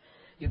indulge,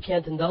 you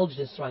can't indulge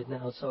this right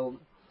now. So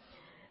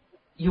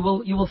you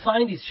will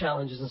find these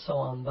challenges and so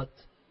on. But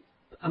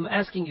I'm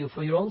asking you,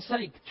 for your own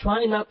sake,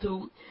 try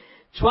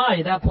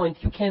at that point.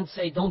 You can't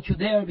say don't you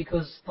dare,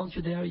 because don't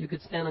you dare, you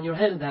could stand on your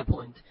head at that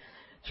point.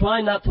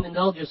 Try not to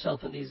indulge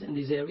yourself in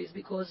these areas,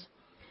 because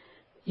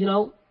you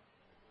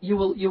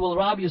will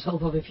rob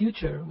yourself of a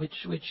future which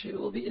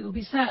will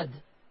be sad.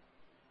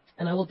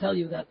 And I will tell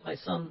you that my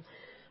son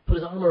put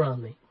his arm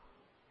around me,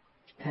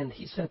 and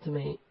he said to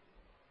me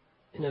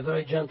in a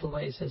very gentle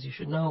way, he says, you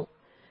should know,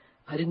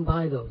 I didn't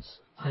buy those.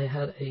 I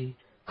had a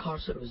car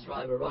service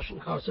driver, a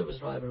Russian car service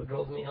driver, who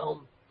drove me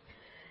home.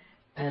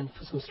 And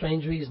for some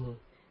strange reason,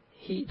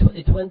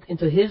 it went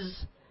into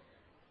his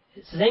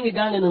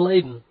gegangen in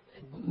Leben.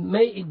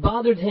 It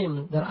bothered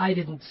him that I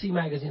didn't see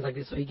magazines like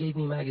this, so he gave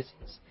me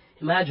magazines.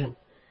 Imagine.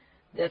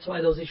 That's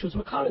why those issues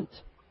were current.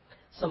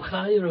 Some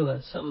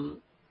chayirullah,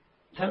 some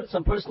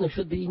person who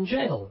should be in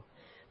jail,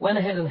 went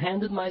ahead and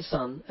handed my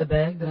son a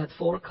bag that had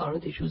 4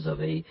 current issues of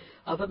a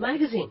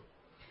magazine.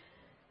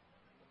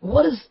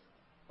 What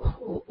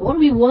do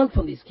we want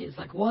from these kids?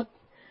 Like, what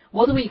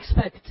do we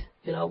expect?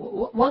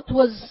 What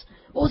was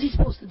he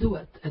supposed to do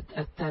at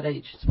that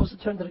age? He's supposed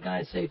to turn to the guy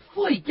and say,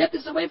 "Foy, get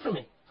this away from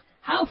me."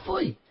 How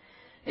foy?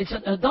 It's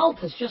an adult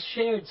has just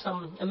shared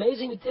some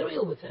amazing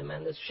material with him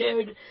and has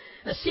shared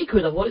a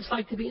secret of what it's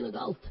like to be an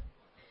adult.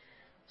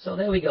 So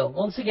there we go.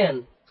 Once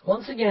again,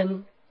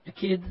 the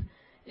kid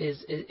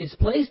is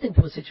placed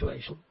into a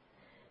situation,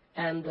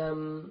 and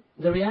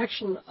the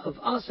reaction of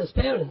us as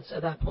parents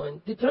at that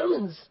point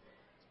determines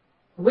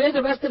where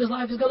the rest of his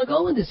life is going to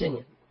go in this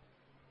Indian.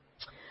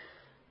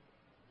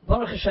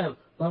 Baruch Hashem,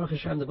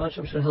 the Baruch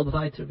Hashem should help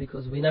weiter,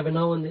 because we never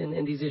know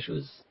in these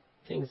issues.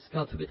 Things,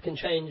 God forbid, can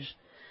change.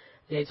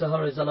 The Yetzer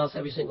Hara is on us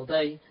every single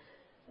day.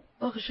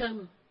 Baruch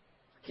Hashem,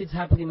 kids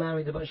happily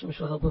married. The Baruch Hashem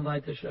shall help him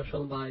weiter, Shrev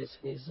Shalom Bayis,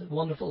 and he's a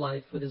wonderful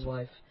life with his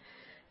wife.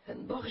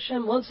 And Baruch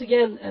Hashem, once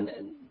again, and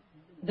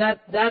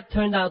that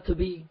turned out to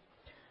be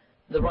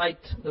the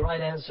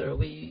right answer.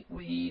 We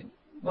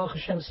Baruch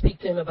Hashem speak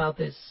to him about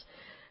this,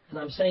 and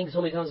I'm saying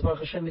so many times Baruch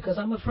Hashem because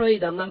I'm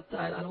afraid I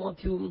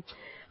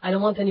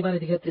don't want anybody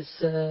to get this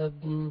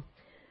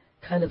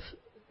kind of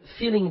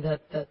feeling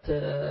that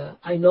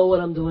I know what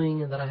I'm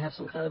doing and that I have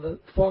some kind of a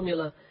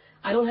formula.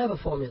 I don't have a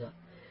formula.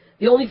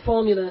 The only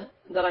formula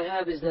that I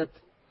have is that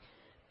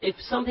if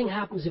something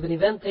happens, if an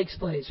event takes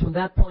place, from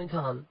that point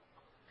on,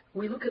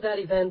 we look at that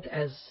event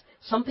as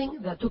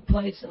something that took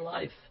place in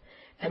life,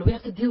 and we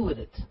have to deal with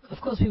it.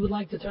 Of course, we would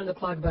like to turn the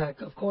clock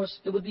back. Of course,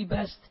 it would be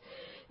best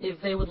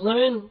if they would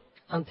learn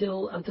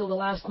until the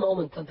last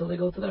moment, until they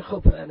go to their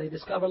chuppah and they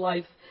discover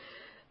life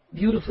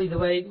beautifully the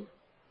way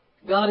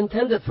God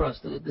intended for us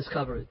to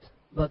discover it.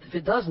 But if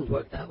it doesn't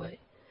work that way,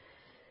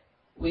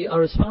 we are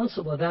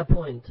responsible at that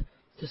point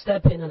to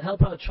step in and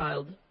help our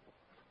child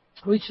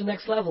reach the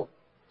next level,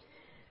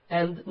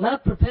 and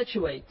not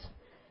perpetuate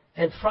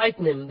and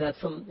frighten him that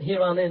from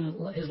here on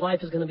in his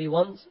life is going to be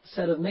one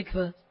set of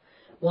mikveh,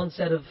 one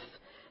set of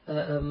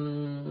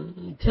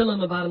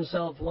tillim about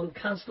himself, one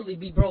constantly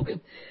be broken,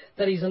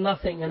 that he's a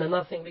nothing and a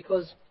nothing,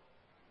 because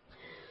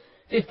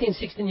 15,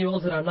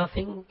 16-year-olds that are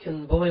nothing,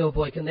 can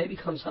they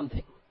become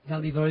something? You've got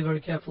to be very,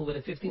 very careful with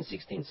a 15,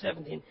 16,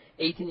 17,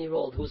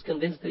 18-year-old who's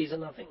convinced that he's a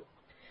nothing.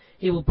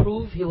 He will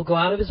go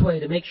out of his way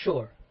to make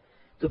sure,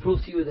 to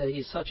prove to you that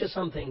he's such a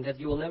something that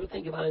you will never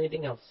think about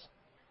anything else.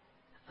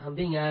 I'm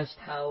being asked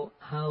how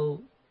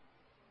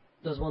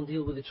does one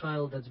deal with a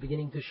child that's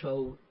beginning to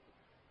show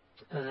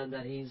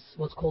that he's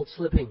what's called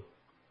slipping.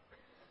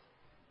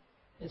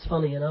 It's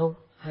funny,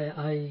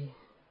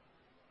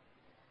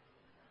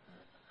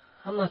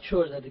 I'm not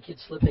sure that the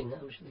kid's slipping.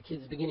 I'm sure the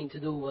kid's beginning to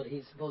do what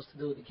he's supposed to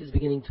do. The kid's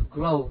beginning to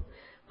grow,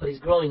 but he's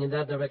growing in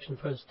that direction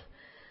first.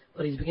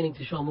 But he's beginning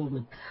to show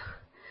movement.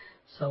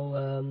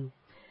 So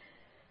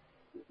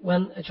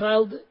when a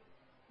child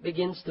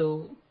begins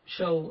to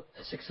show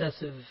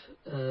successive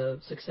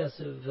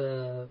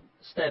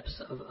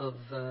steps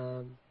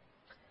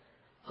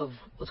of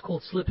what's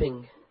called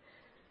slipping,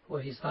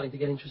 where he's starting to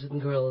get interested in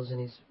girls and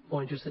he's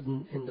more interested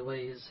in the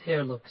way his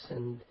hair looks,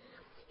 and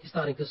he's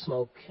starting to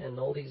smoke, and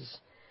all these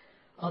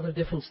other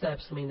different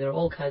steps. I mean, there are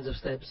all kinds of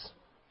steps.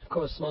 Of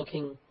course,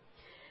 smoking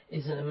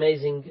is an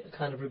amazing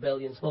kind of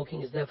rebellion.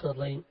 Smoking is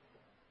definitely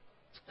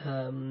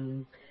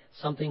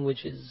something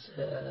which is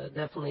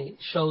definitely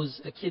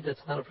shows a kid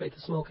that's not afraid to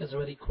smoke has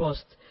already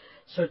crossed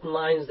certain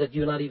lines that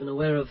you're not even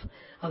aware of.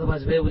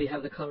 Otherwise, where would he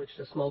have the courage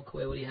to smoke?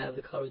 Where would he have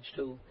the courage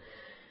to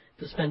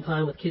spend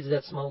time with kids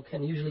that smoke?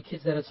 And usually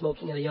kids that are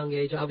smoking at a young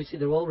age, obviously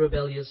they're all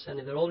rebellious, and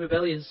if they're all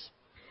rebellious,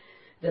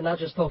 they're not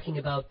just talking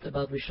about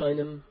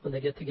Rishonim when they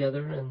get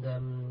together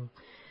and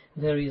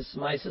various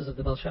mices of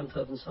the Baal Shem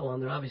Tov and so on.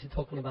 They're obviously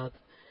talking about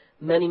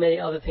many, many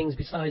other things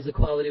besides the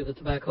quality of the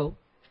tobacco.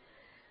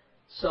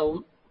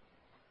 So,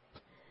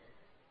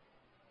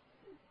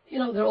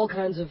 there are all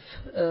kinds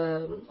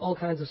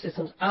of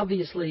systems.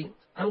 Obviously,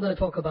 I'm going to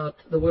talk about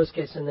the worst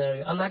case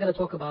scenario. I'm not going to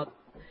talk about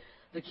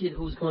the kid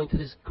who's going to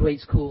this great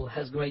school,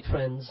 has great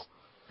friends,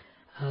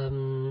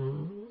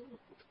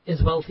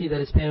 is wealthy that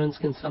his parents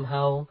can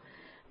somehow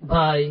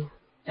buy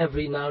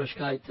every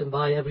narishkeit and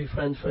buy every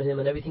friend for him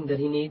and everything that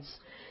he needs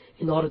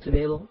in order to be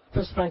able.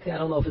 First, frankly, I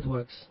don't know if it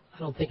works. I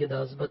don't think it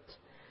does, but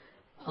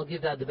I'll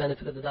give that the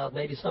benefit of the doubt.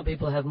 Maybe some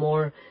people have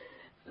more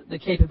the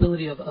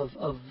capability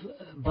of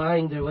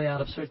buying their way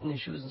out of certain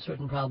issues and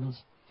certain problems.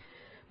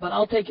 But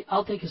I'll take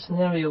a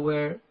scenario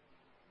where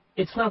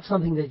it's not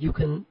something that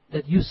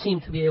you seem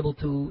to be able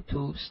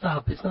to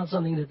stop. It's not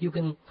something that you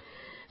can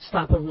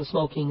stop him from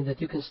smoking,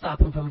 that you can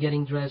stop him from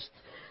getting dressed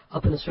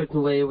up in a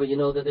certain way, where you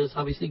know that there's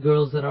obviously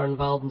girls that are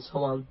involved and so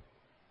on.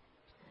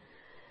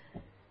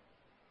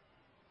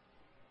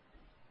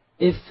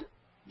 If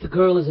the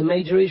girl is a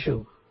major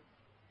issue,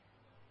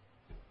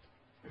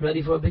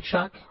 ready for a big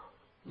shock?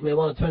 You may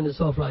want to turn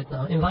this off right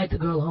now. Invite the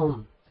girl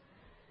home.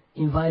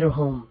 Invite her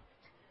home.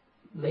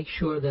 Make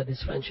sure that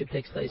this friendship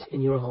takes place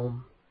in your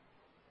home.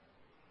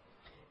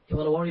 You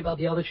want to worry about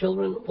the other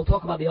children? We'll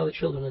talk about the other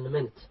children in a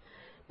minute.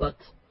 But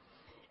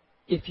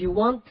if you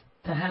want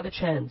to have a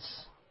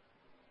chance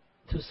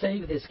to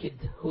save this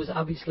kid, who is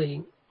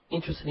obviously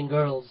interested in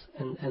girls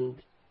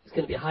and is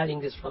going to be hiding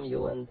this from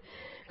you, and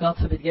God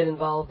forbid get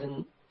involved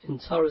in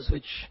sorrows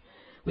which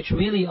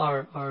really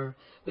are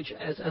which,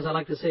 as I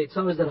like to say,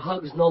 sorrows that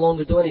hugs no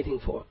longer do anything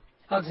for.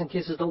 Hugs and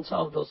kisses don't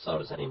solve those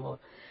sorrows anymore.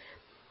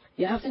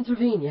 You have to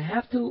intervene. You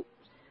have to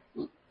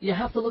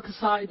look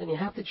aside, and you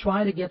have to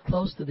try to get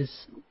close to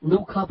this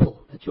new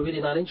couple that you're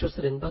really not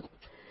interested in. But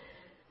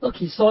look,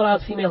 he sought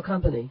out female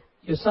company.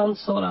 Your son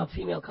sought out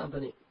female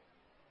company.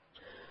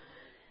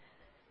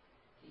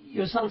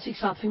 Your son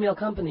seeks out female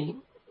company.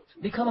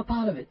 Become a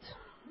part of it.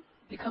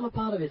 Become a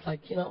part of it.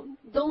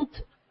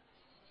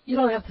 You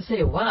don't have to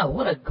say, wow,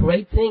 what a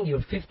great thing.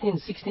 You're 15,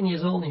 16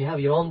 years old and you have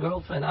your own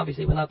girlfriend.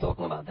 Obviously, we're not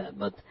talking about that.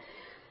 But,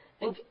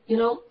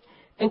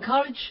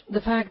 encourage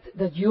the fact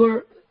that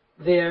you're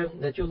there,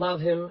 that you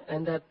love him,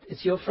 and that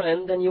it's your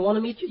friend, and you want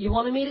to meet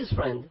his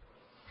friend.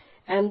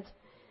 And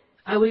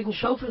I will even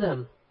show for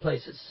them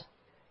places.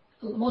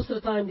 Most of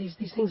the time, these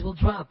things will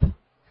drop.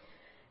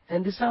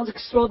 And this sounds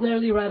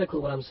extraordinarily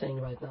radical, what I'm saying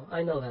right now.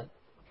 I know that.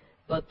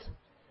 But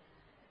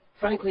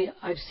frankly,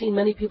 I've seen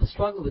many people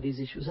struggle with these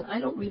issues, and I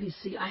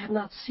have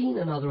not seen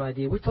another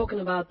idea. We're talking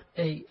about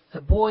a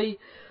boy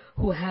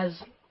who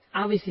has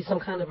obviously some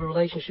kind of a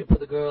relationship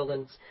with a girl,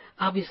 and it's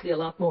obviously a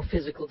lot more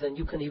physical than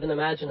you can even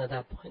imagine at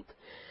that point.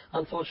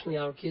 Unfortunately,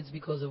 our kids,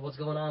 because of what's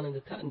going on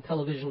in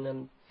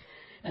television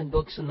and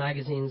books and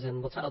magazines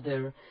and what's out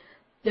there,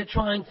 they're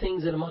trying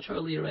things at a much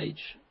earlier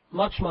age,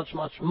 much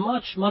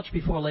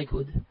before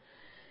Lakewood,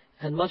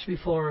 and much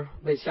before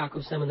Beis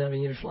Yaakov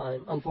Seminary in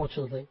Yerushalayim,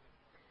 unfortunately.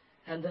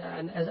 And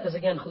as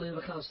again, of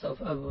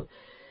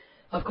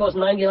course,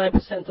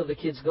 99% of the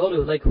kids go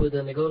to Lakewood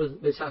and they go to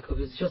Beis Yaakov.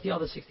 It's just the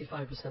other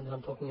 65% that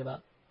I'm talking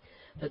about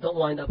that don't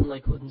wind up in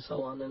Lakewood and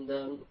so on.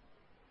 And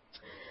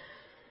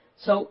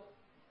so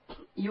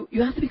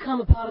you have to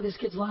become a part of this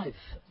kid's life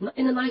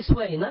in a nice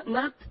way,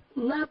 not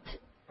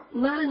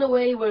in a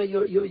way where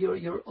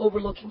you're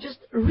overlooking. Just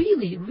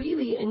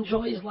really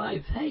enjoy his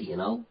life. Hey,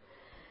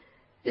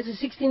 it's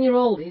a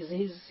 16-year-old.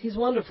 He's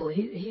wonderful.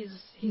 He's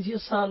your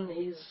son.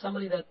 He's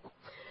somebody that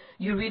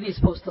you're really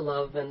supposed to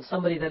love, and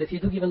somebody that if you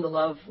do give him the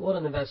love, what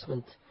an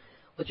investment.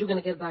 What you're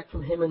going to get back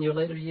from him in your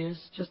later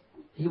years,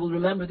 he will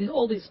remember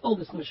all these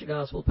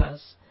mishigas will pass.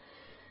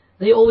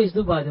 They always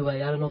do, by the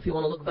way. I don't know if you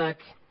want to look back.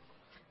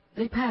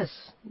 They pass.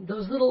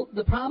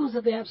 The problems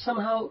that they have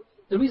somehow,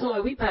 the reason why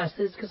we passed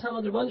is because some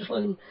of the Rebbeinu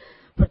Shalom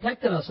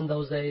protected us in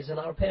those days, and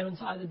our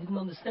parents either didn't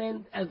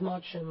understand as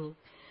much, and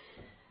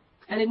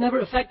And it never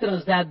affected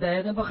us that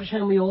bad. And Baruch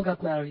Hashem, we all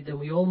got married and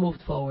we all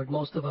moved forward,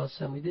 most of us,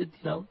 and we did,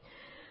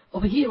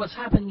 Over here, what's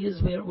happening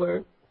is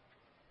we're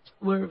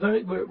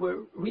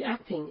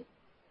reacting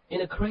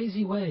in a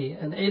crazy way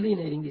and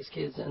alienating these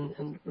kids.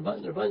 And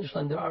Rabbi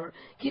Shalom, there are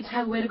kids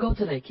have where to go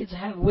today. Kids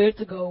have where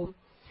to go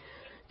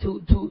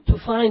to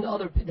find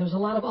other. There's a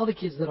lot of other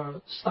kids that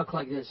are stuck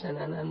like this,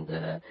 and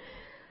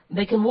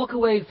they can walk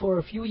away for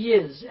a few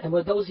years, and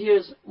what those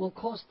years will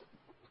cost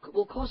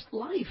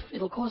life.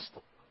 It'll cost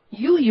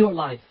you your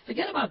life.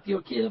 Forget about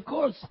your kid, of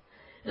course.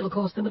 It'll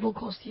cost them. It'll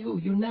cost you.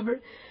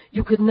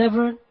 You could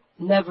never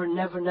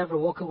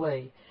walk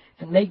away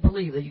and make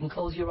believe that you can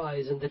close your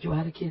eyes and that you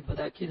had a kid, but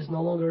that kid is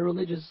no longer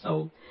religious,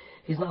 so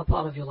he's not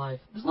part of your life.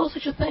 There's no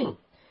such a thing.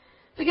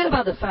 Forget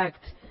about the fact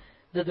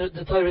that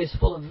the Torah is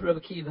full of Rebbe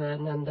Kiva,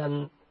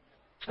 and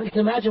you can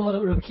imagine what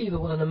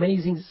an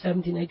amazing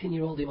 17,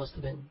 18-year-old he must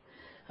have been.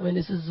 I mean,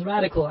 this is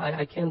radical.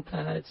 I can't.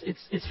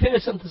 It's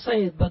fearsome to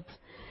say it, but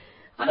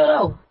I don't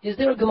know. Is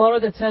there a Gemara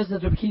that says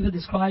that Rebbe Kiva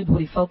described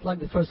what he felt like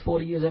the first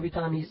 40 years every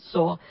time he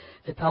saw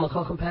a Talmid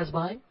Chacham pass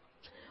by?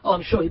 Oh,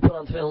 I'm sure he put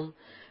on film,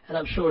 and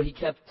I'm sure he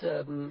kept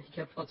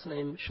what's the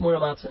name, Shmura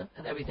Matzah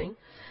and everything.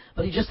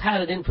 But he just had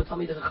it in for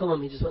Talmid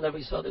Chacham. He just whenever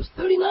he saw it, it was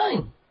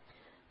 39,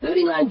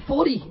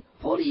 40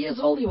 years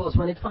old he was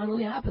when it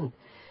finally happened.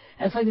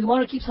 And it's like the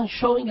Gemara keeps on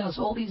showing us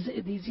all these,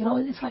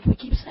 it's like we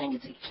keep saying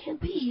it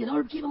can't be.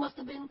 Rebbe Kiva must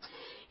have been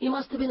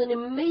an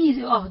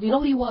amazing, you know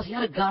what he was? He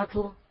had a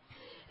gartel,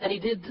 and he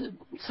did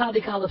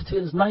Tzadik Aleph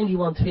Tefillahs,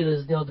 91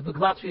 Tefillahs, the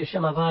Gematria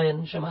Shem Havaya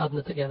and Shem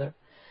Adna together.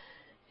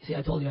 You see,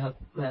 I told you I have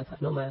math, I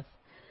know math.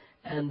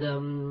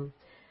 And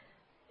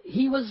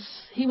he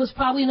was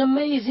probably an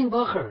amazing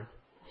bacher.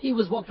 He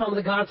was walked around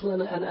with a gartel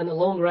and a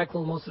long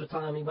rekel most of the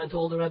time. He went to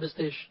all the Rebbe's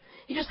dish.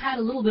 He just had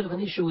a little bit of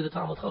an issue with the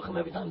Talmid Chacham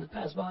every time that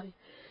passed by.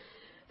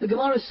 The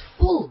Gemara is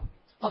full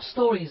of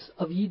stories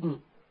of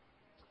Yidden,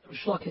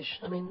 Rish Lakish.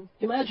 I mean,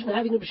 imagine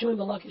having Rabbi Shimon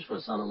ben Lakish for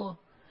a son-in-law.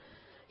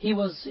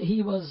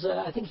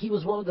 I think he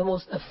was one of the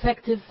most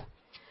effective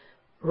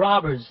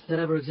robbers that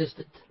ever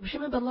existed. Rabbi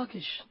Shimon ben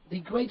Lakish,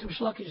 the great Rish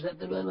Lakish that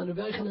when Rabbi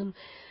Yochanan,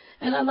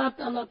 and I'm not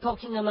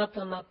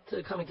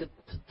coming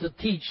to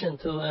teach and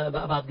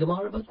about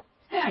Gemara, but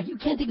yeah, you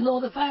can't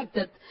ignore the fact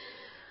that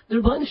the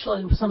Rebbeinu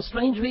Shalom, for some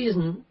strange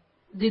reason,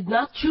 did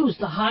not choose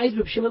to hide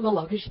Rabbi Shimon ben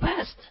Lakish's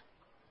past.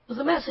 There's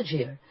a message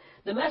here.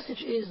 The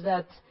message is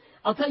that,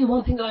 I'll tell you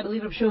one thing that I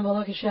believe Rabbi Shimon ben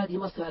Lakish had. He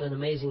must have had an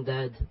amazing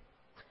dad.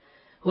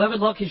 Whoever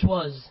Lakish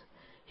was,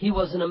 he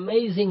was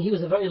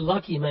a very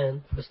lucky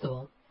man, first of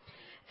all.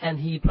 And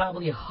he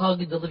probably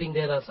hugged the living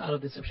daylights out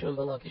of this Rabbi Shimon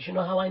ben Lakish. You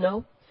know how I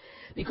know?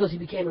 Because he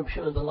became Rabbi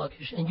Shimon ben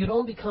Lakish. And you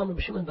don't become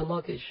Rabbi Shimon ben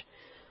Lakish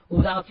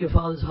without your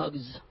father's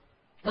hugs.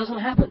 It doesn't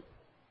happen.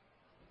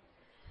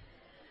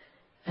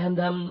 And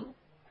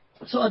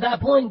so at that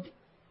point,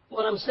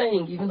 what I'm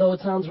saying, even though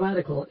it sounds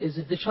radical, is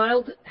if the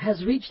child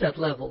has reached that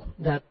level,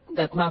 that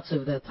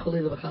matzav, that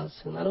chalil v'chas,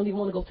 and I don't even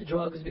want to go to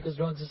drugs because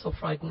drugs is so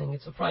frightening.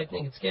 It's so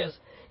frightening. It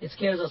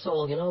scares us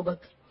all,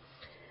 But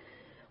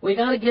we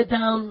got to get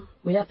down.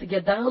 We have to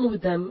get down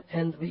with them,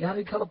 and we got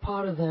to become a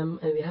part of them,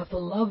 and we have to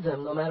love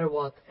them no matter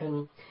what.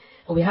 And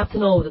we have to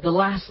know that the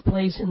last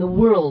place in the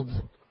world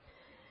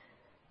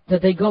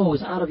that they go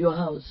is out of your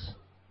house.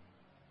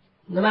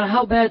 No matter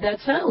how bad that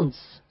sounds.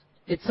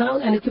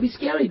 And it can be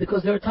scary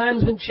because there are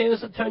times when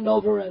chairs are turned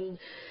over and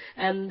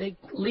they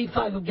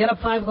get up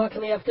 5 o'clock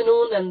in the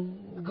afternoon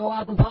and go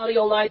out and party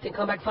all night and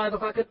come back 5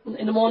 o'clock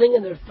in the morning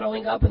and they're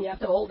throwing up and you have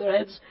to hold their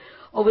heads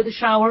over the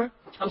shower.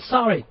 I'm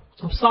sorry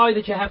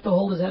that you have to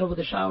hold his head over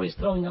the shower. He's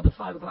throwing up at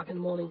 5 o'clock in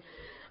the morning.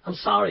 I'm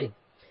sorry.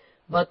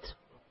 But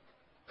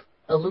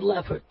a little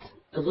effort,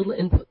 a little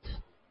input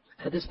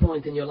at this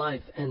point in your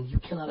life, and you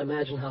cannot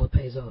imagine how it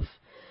pays off.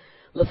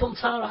 Lefum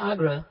Tzara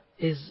Agra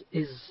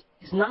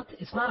it's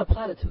not a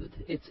platitude.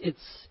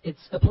 It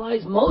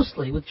applies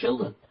mostly with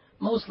children,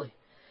 mostly.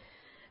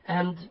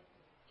 And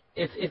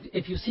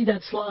if you see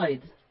that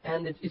slide,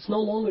 and it's no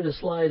longer the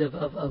slide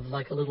of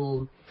like a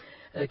little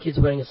kid's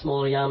wearing a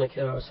small yarmulke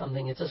or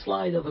something. It's a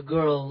slide of a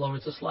girl, or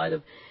it's a slide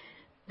of.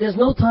 There's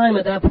no time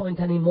at that point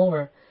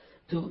anymore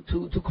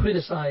to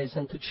criticize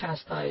and to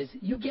chastise.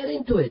 You get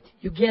into it.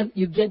 You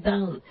get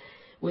down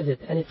with it.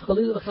 And if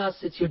Chalil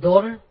v'chas, it's your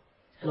daughter,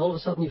 and all of a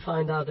sudden you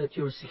find out that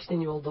your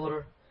 16-year-old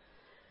daughter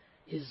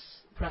is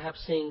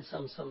perhaps seeing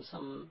some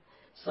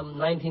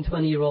 19,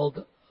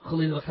 20-year-old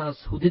Chalil v'chas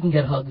who didn't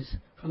get hugs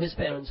from his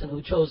parents and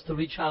who chose to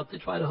reach out to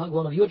try to hug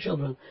one of your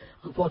children,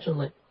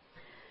 unfortunately.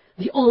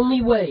 The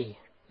only way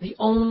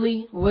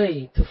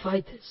to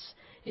fight this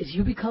is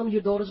you become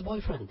your daughter's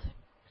boyfriend.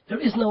 There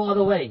is no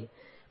other way.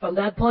 From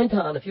that point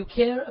on, if you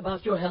care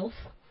about your health,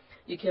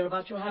 you care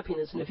about your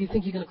happiness, and if you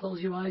think you're going to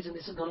close your eyes and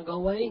this is going to go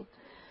away,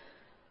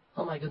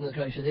 oh my goodness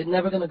gracious, it's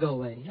never going to go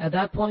away. At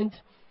that point,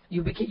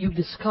 you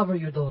discover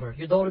your daughter.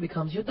 Your daughter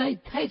becomes your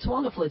date. Hey, it's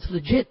wonderful. It's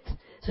legit.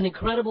 It's an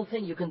incredible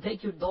thing. You can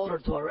take your daughter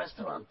to a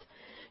restaurant.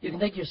 You can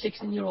take your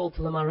 16-year-old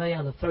to Le Marais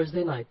on a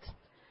Thursday night.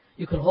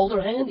 You can hold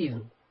her hand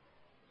even.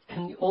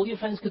 And all your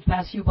friends could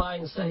pass you by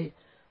and say,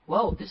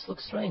 whoa, this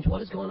looks strange.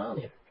 What is going on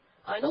here?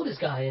 I know this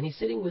guy, and he's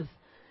sitting with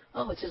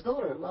Oh, it's his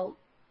daughter. Well,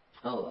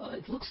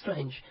 it looks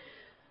strange.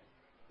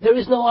 There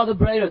is no other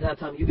brayer at that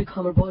time. You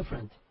become her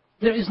boyfriend.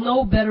 There is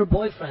no better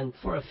boyfriend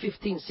for a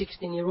 15,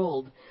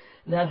 16-year-old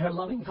than her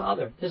loving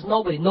father. There's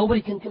nobody.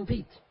 Nobody can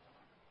compete.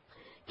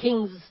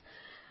 Kings,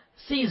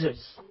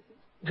 Caesars,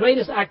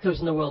 greatest actors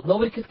in the world,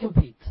 nobody could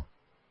compete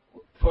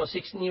for a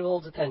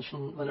 16-year-old's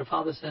attention when her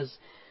father says,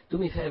 do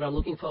me a favor, I'm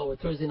looking forward.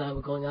 Thursday night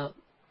we're going out.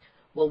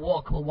 We'll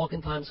walk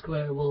in Times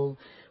Square. We'll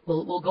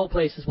go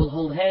places. We'll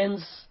hold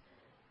hands.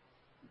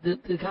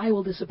 The guy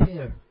will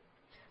disappear.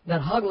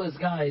 That hugless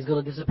guy is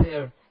going to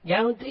disappear.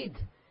 Guaranteed.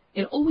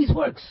 It always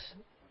works.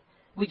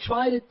 We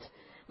tried it.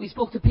 We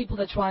spoke to people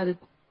that tried it.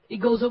 It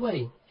goes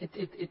away.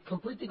 It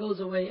completely goes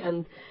away.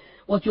 And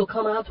what you'll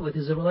come out with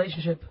is a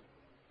relationship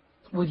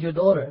with your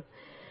daughter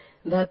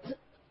that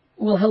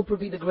will help her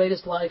be the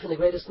greatest wife and the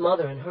greatest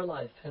mother in her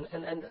life. And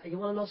you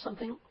want to know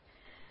something?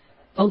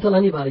 Don't tell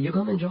anybody. You're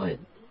going to enjoy it.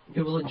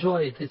 You will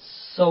enjoy it.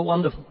 It's so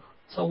wonderful.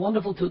 So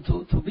wonderful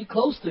to be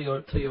close to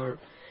your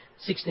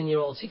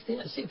 16-year-old,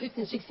 15,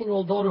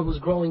 16-year-old daughter who's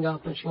growing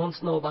up and she wants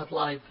to know about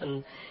life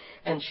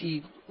and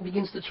she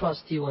begins to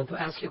trust you and to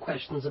ask you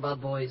questions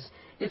about boys.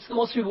 It's the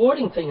most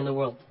rewarding thing in the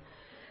world.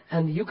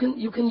 And you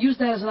can use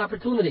that as an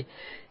opportunity.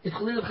 If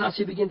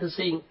you begin to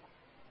see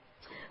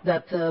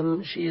that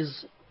she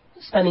is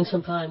spending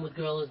some time with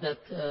girls that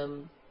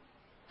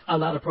are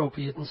not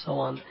appropriate and so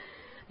on,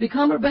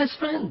 become her best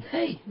friend.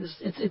 Hey,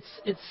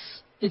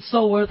 it's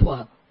so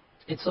worthwhile.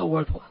 It's so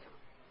worthwhile.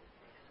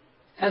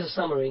 As a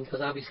summary,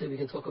 because obviously we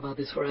can talk about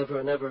this forever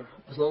and ever.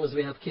 As long as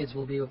we have kids,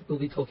 we'll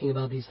be talking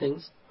about these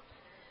things.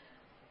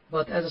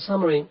 But as a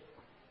summary,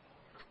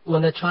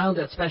 when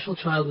that special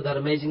child with that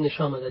amazing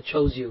neshama that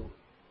chose you,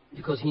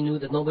 because he knew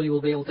that nobody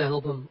will be able to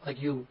help him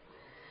like you,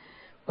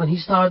 when he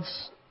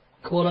starts,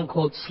 quote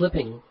unquote,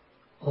 slipping,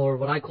 or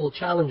what I call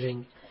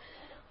challenging,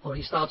 or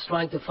he starts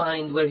trying to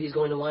find where he's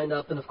going to wind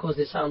up, and of course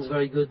this sounds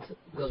very good,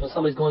 because when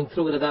somebody's going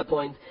through it at that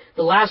point,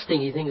 the last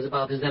thing he thinks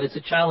about is that it's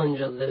a challenge,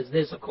 and that it's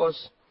this, of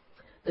course.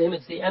 To him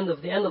it's the end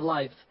of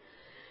life.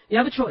 You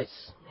have a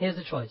choice. Here's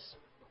the choice.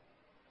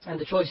 And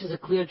the choice is a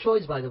clear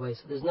choice, by the way.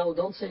 So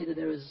don't say that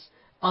there is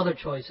other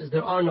choices.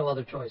 There are no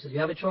other choices. You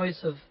have a choice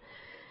of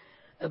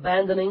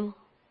abandoning,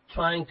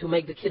 trying to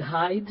make the kid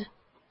hide,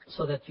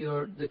 so that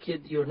your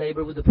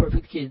neighbor with the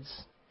perfect kids,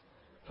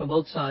 from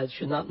both sides,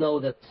 should not know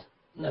that,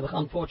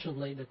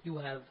 unfortunately, that you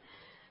have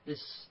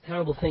this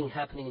terrible thing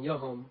happening in your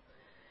home,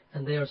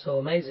 and they are so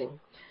amazing.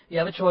 You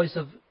have a choice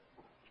of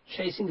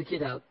chasing the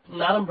kid out,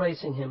 not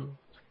embracing him,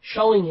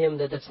 showing him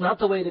that that's not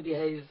the way to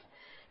behave,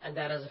 and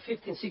that as a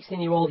 15,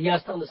 16-year-old, he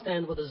has to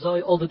understand what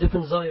all the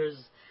different zoyers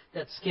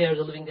that scare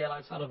the living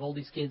daylights out of all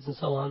these kids and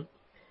so on.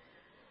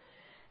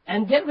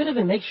 And get rid of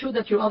him. Make sure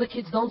that your other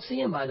kids don't see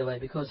him, by the way,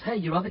 because, hey,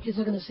 your other kids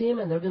are going to see him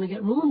and they're going to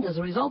get ruined as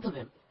a result of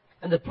him.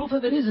 And the proof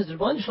of it is that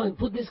Rebbeinu Shalom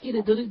put this kid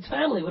into his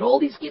family with all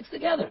these kids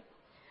together.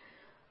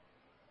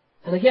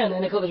 And again, the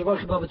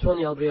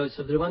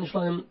Rebbeinu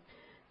Shalom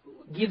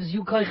gives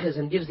you kaiches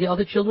and gives the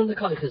other children the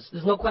kaiches.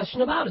 There's no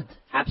question about it.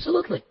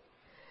 Absolutely.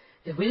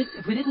 If we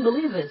didn't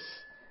believe this,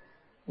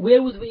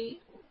 where would we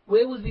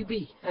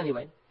be?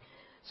 Anyway,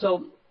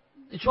 so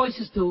the choice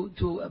is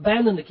to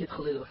abandon the kid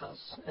Chalil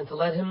Chas and to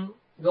let him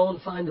go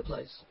and find a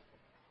place.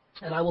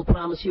 And I will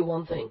promise you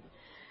one thing.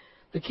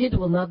 The kid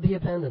will not be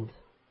abandoned.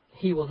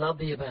 He will not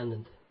be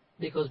abandoned.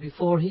 Because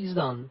before he's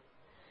done,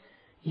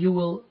 there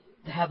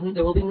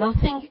will be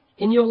nothing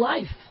in your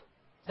life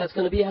that's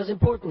going to be as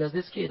important as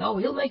this kid. Oh,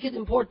 he'll make it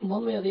important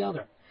one way or the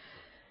other.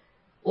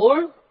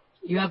 Or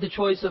you have the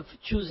choice of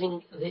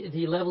choosing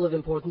the level of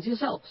importance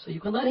yourself. So you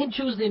can let him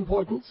choose the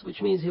importance,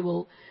 which means he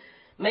will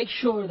make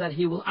sure that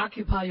he will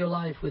occupy your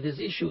life with his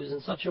issues in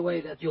such a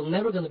way that you're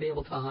never going to be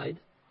able to hide.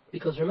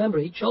 Because remember,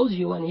 he chose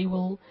you and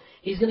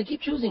he's going to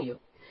keep choosing you.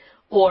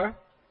 Or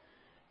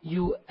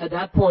you, at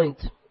that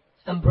point,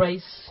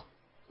 embrace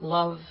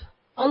love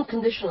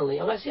unconditionally.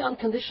 And when I say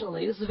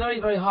unconditionally, this is very,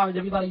 very hard.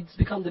 It's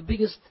become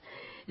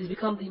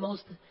the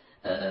most,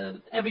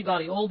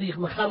 everybody, all the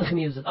mechanechim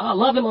use it.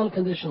 Love him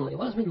unconditionally.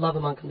 What does it mean, love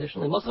him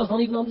unconditionally? Most of us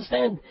don't even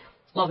understand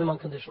love him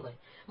unconditionally.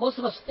 Most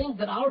of us think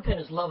that our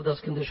parents loved us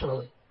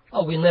conditionally.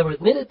 We'll never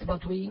admit it,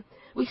 but we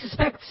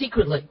suspect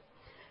secretly.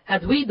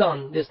 Had we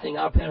done this thing,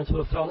 our parents would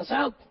have thrown us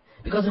out.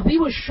 Because if we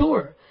were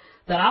sure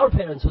that our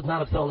parents would not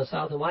have thrown us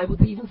out, then why would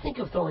we even think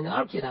of throwing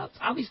our kid out?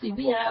 Obviously,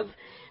 we have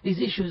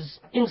these issues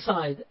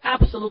inside,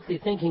 absolutely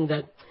thinking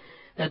that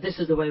this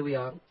is the way we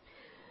are.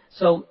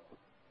 So,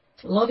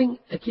 loving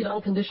a kid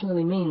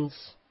unconditionally means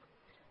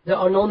there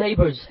are no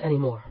neighbors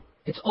anymore.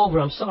 It's over.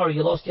 I'm sorry,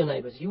 you lost your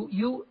neighbors.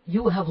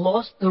 You have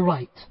lost the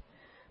right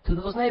to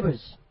those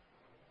neighbors.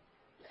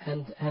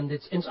 And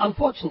it's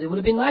unfortunate. It would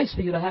have been nice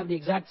for you to have the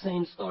exact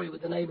same story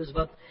with the neighbors,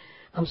 but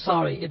I'm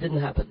sorry, it didn't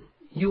happen.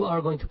 You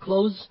are going to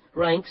close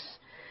ranks,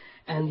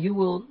 and you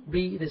will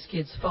be this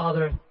kid's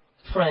father,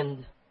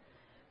 friend,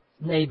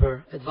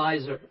 neighbor,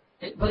 advisor.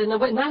 But in a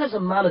way, not as a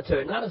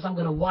monitor, not as I'm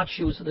going to watch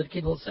you so that the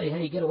kid will say,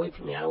 hey, get away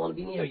from me, I don't want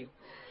to be near you.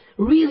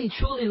 Really,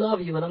 truly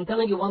love you, and I'm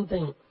telling you one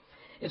thing.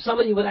 If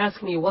somebody would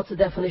ask me, what's the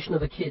definition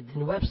of a kid?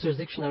 In Webster's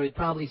dictionary, it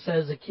probably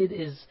says a kid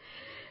is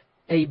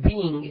a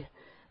being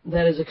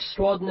that is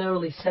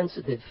extraordinarily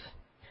sensitive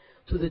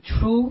to the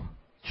true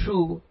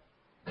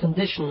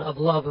condition of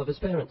love of his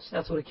parents.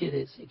 That's what a kid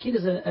is. A kid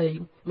is a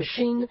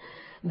machine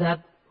that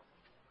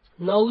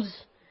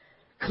knows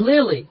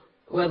clearly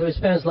whether his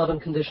parents love him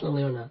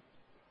conditionally or not.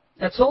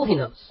 That's all he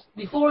knows.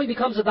 Before he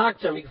becomes a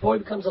doctor, before he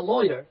becomes a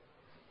lawyer,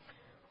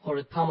 or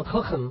a Talmud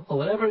Chacham, or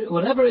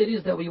whatever it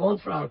is that we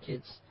want for our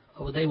kids,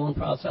 or what they want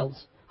for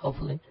ourselves,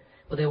 hopefully,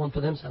 what they want for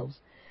themselves.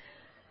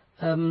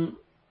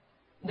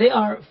 They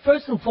are,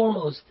 first and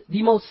foremost,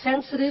 the most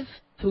sensitive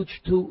to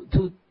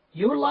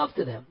your love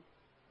to them.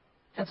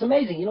 That's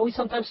amazing. You know, we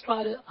sometimes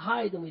try to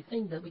hide and we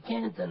think that we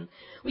can't, and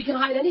we can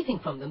hide anything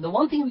from them. The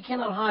one thing we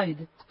cannot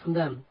hide from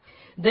them,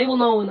 they will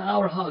know in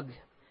our hug.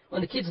 When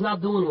the kid's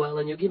not doing well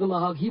and you give him a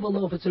hug, he will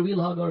know if it's a real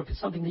hug or if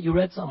it's something that you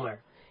read somewhere.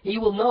 He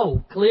will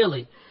know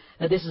clearly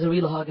that this is a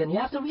real hug, and you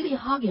have to really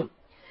hug him.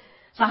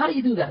 So how do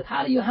you do that?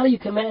 How do you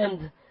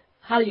command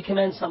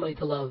somebody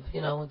to love?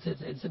 You know,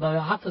 it's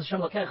about Hafez Shem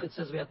Lakech. It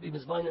says we have to be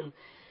mizbainen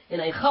in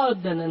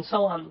Eichad and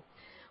so on.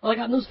 Well, I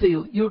got news for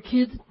you. Your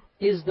kid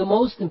is the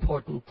most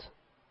important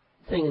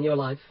thing in your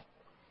life,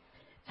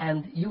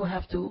 and you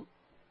have to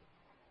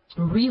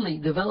really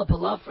develop a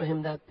love for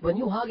him that when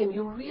you hug him,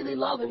 you really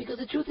love him, because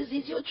the truth is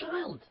he's your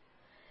child.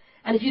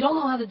 And if you don't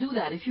know how to do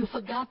that, if you've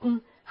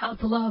forgotten how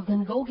to love,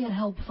 then go get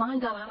help.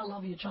 Find out how to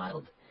love your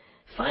child.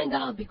 Find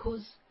out,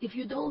 because if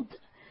you don't,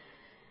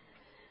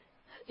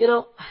 you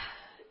know,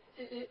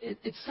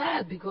 it's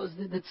sad, because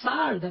the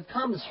tsar that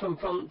comes from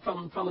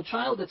a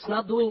child that's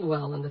not doing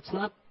well and that's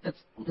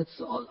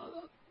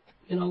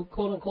you know,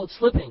 quote unquote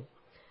slipping,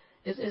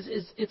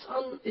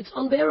 it's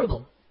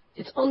unbearable.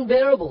 It's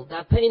unbearable.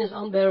 That pain is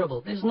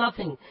unbearable. There's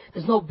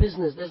no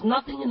business, there's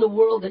nothing in the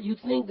world that you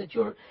think that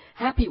you're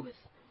happy with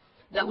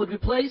that would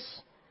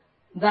replace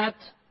that,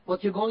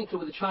 what you're going through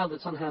with a child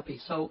that's unhappy.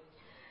 So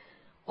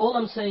all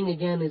I'm saying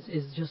again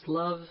is just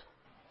love,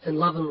 and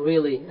love him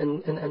really,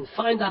 and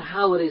find out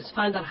how it is,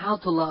 find out how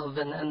to love,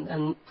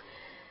 and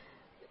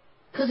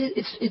because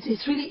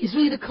it's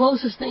really the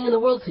closest thing in the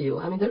world to you.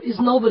 I mean, there is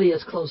nobody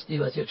as close to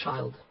you as your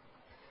child.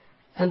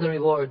 And the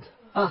reward,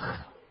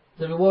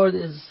 the reward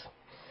is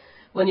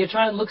when your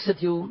child looks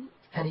at you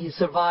and he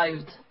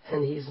survived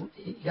and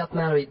he got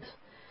married,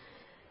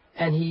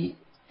 and he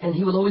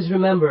will always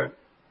remember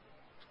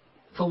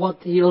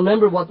what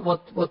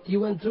you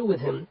went through with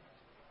him.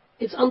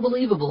 It's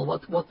unbelievable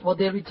what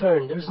they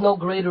return. There's no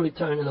greater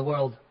return in the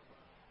world.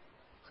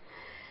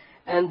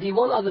 And the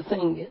one other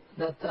thing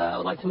that I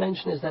would like to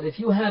mention is that if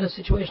you had a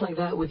situation like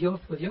that with your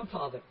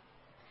father,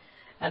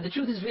 and the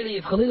truth is really,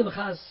 if Khalil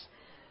B'chaz,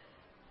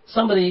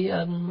 somebody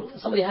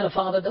had a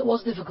father that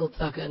was difficult,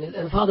 and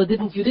the father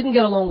you didn't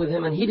get along with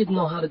him, and he didn't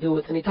know how to do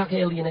it, and he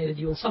alienated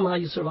you, and somehow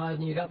you survived,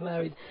 and you got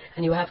married,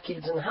 and you have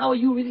kids, and how are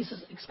you really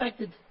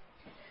expected?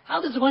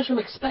 How does the Hashem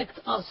expect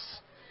us,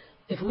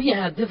 if we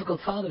had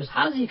difficult fathers,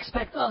 how does he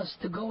expect us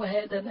to go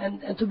ahead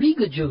and to be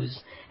good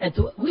Jews, and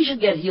we should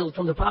get healed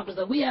from the problems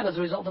that we had as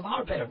a result of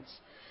our parents?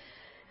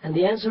 And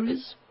the answer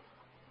is,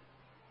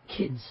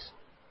 kids.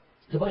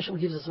 The Hashem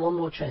gives us one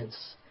more chance.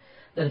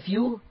 That if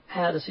you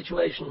had a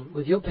situation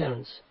with your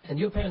parents, and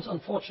your parents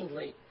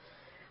unfortunately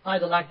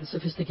either lacked the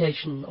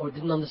sophistication or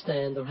didn't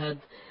understand, or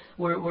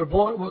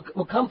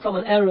were come from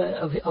an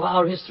era of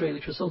our history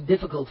which was so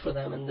difficult for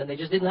them, and they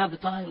just didn't have the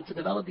time to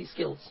develop these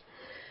skills,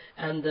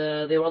 and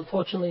they were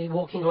unfortunately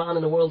walking around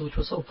in a world which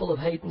was so full of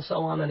hate and so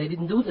on, and they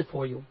didn't do that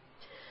for you.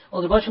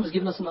 Well, the Hashem has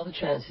given us another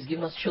chance. He's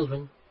given us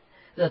children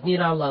that need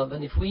our love,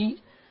 and if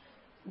we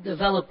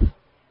develop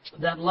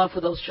that love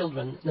for those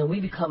children, then we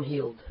become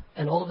healed.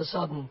 And all of a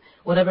sudden,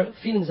 whatever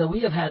feelings that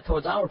we have had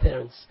towards our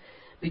parents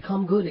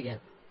become good again.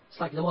 It's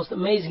like the most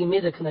amazing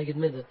midah connected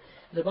midah.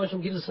 The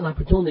Hashem gives us an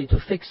opportunity to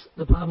fix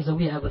the problems that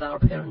we have with our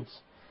parents,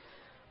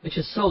 which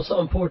is so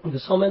important,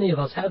 because so many of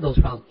us have those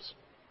problems.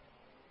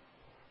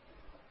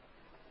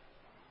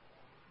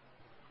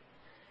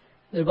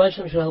 The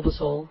Hashem should help us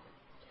all.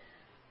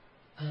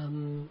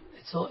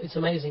 It's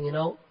amazing, you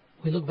know.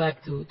 We look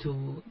back to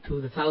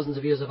the thousands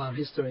of years of our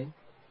history,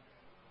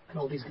 and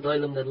all these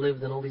Gedolim that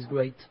lived, and all these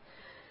great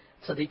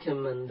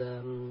tzaddikim,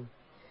 and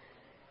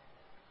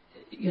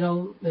you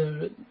know,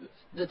 the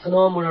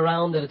Tanoim were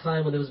around at a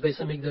time when there was Beis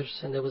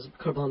Hamikdash, and there was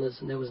Karbanas,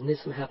 and there was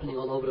Nisim happening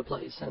all over the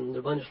place, and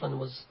the Rebbeinu Shalom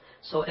was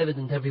so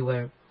evident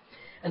everywhere.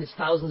 And it's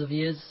thousands of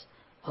years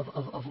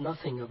of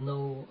nothing,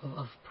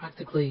 of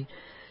practically,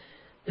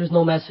 there's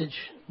no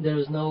message, there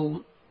is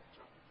no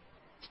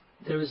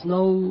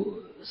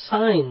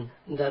sign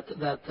that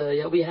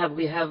we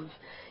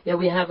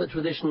have a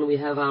tradition, we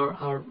have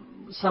our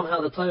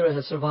somehow the Torah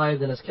has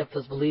survived and has kept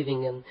us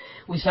believing, and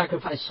we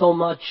sacrifice so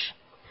much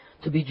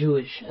to be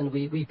Jewish, and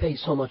we pay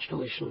so much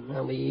tuition,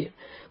 and we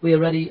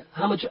already,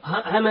 how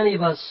many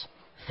of us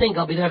think,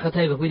 I'll be there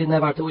if we didn't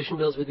have our tuition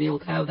bills, we'd be able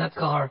to have that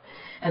car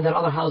and that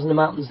other house in the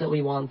mountains that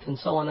we want, and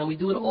so on, and we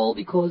do it all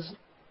because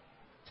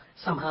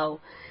somehow,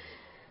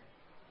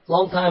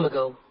 long time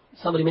ago,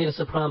 somebody made us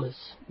a promise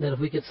that if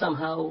we could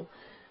somehow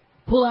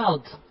pull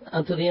out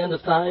until the end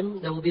of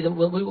time, that will be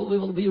we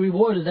will be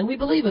rewarded. And we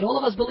believe it. All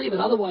of us believe it.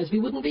 Otherwise, we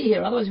wouldn't be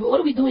here. Otherwise, what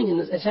are we doing in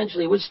this?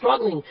 Essentially, we're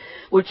struggling.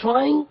 We're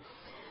trying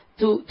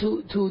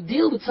to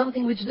deal with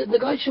something which the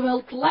Deutsche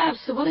Welt laughs.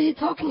 So what are you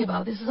talking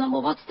about? This is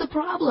what's the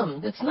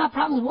problem? That's not a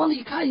problem. One,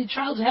 your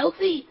child's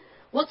healthy.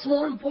 What's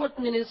more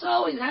important in it?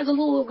 Oh, it has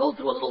go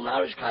through a little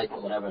Narishkeit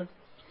or whatever.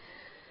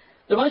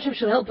 The Rebbe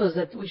should help us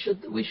that we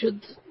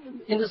should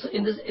in this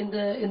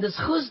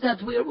chus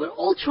that we're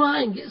all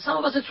trying. Some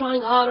of us are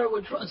trying harder.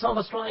 Some of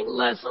us trying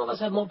less. Some of us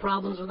have more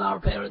problems with our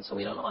parents, and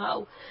we don't know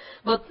how.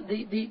 But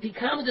the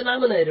common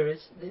denominator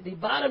is the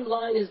bottom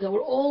line is that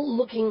we're all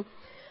looking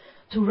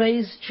to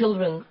raise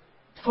children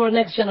for a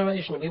next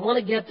generation. We want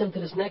to get them to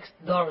this next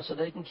door so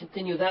they can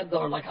continue that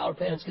door, like our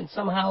parents can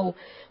somehow,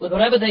 with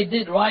whatever they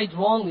did right,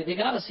 wrongly, they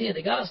got to see it.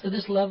 They got us to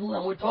this level,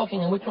 and we're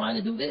talking and we're trying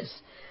to do this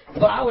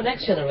for our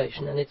next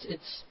generation. And it's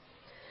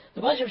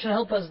the Rebbe should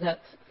help us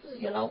that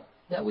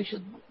that we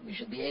should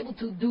be able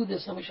to do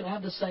this, and we should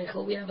have the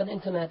seichel. We have an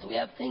internet. We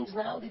have things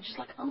now. They're just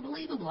like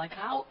unbelievable. Like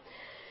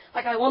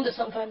I wonder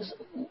sometimes,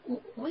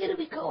 where do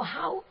we go?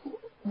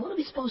 What are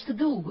we supposed to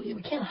do?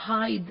 We can't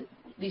hide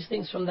these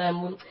things from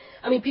them.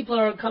 I mean, people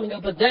are coming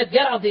up with that.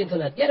 Get out the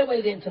internet. Get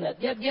away the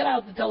internet. Get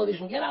out the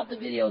television. Get out the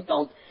videos.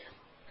 Don't.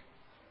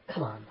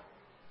 Come on.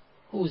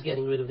 Who's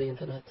getting rid of the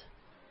internet?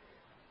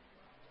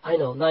 I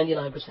know,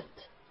 99%.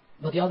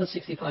 But the other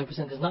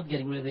 65% is not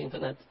getting rid of the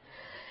internet.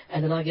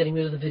 And they're not getting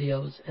rid of the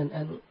videos.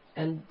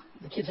 And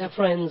the kids have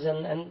friends.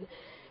 And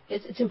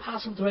it's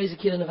impossible to raise a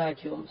kid in a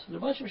vacuum. So the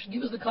Rebbe should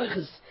give us the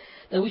koiches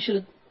that we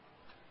should,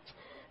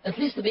 at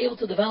least to be able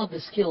to develop the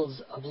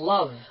skills of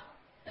love.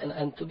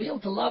 And to be able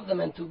to love them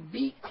and to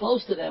be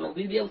close to them and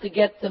be able to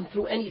get them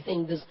through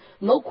anything, there's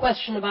no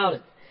question about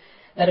it.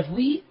 That if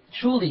we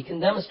truly can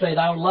demonstrate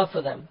our love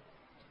for them,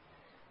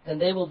 then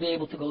they will be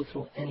able to go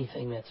through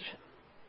anything, Mitzvah.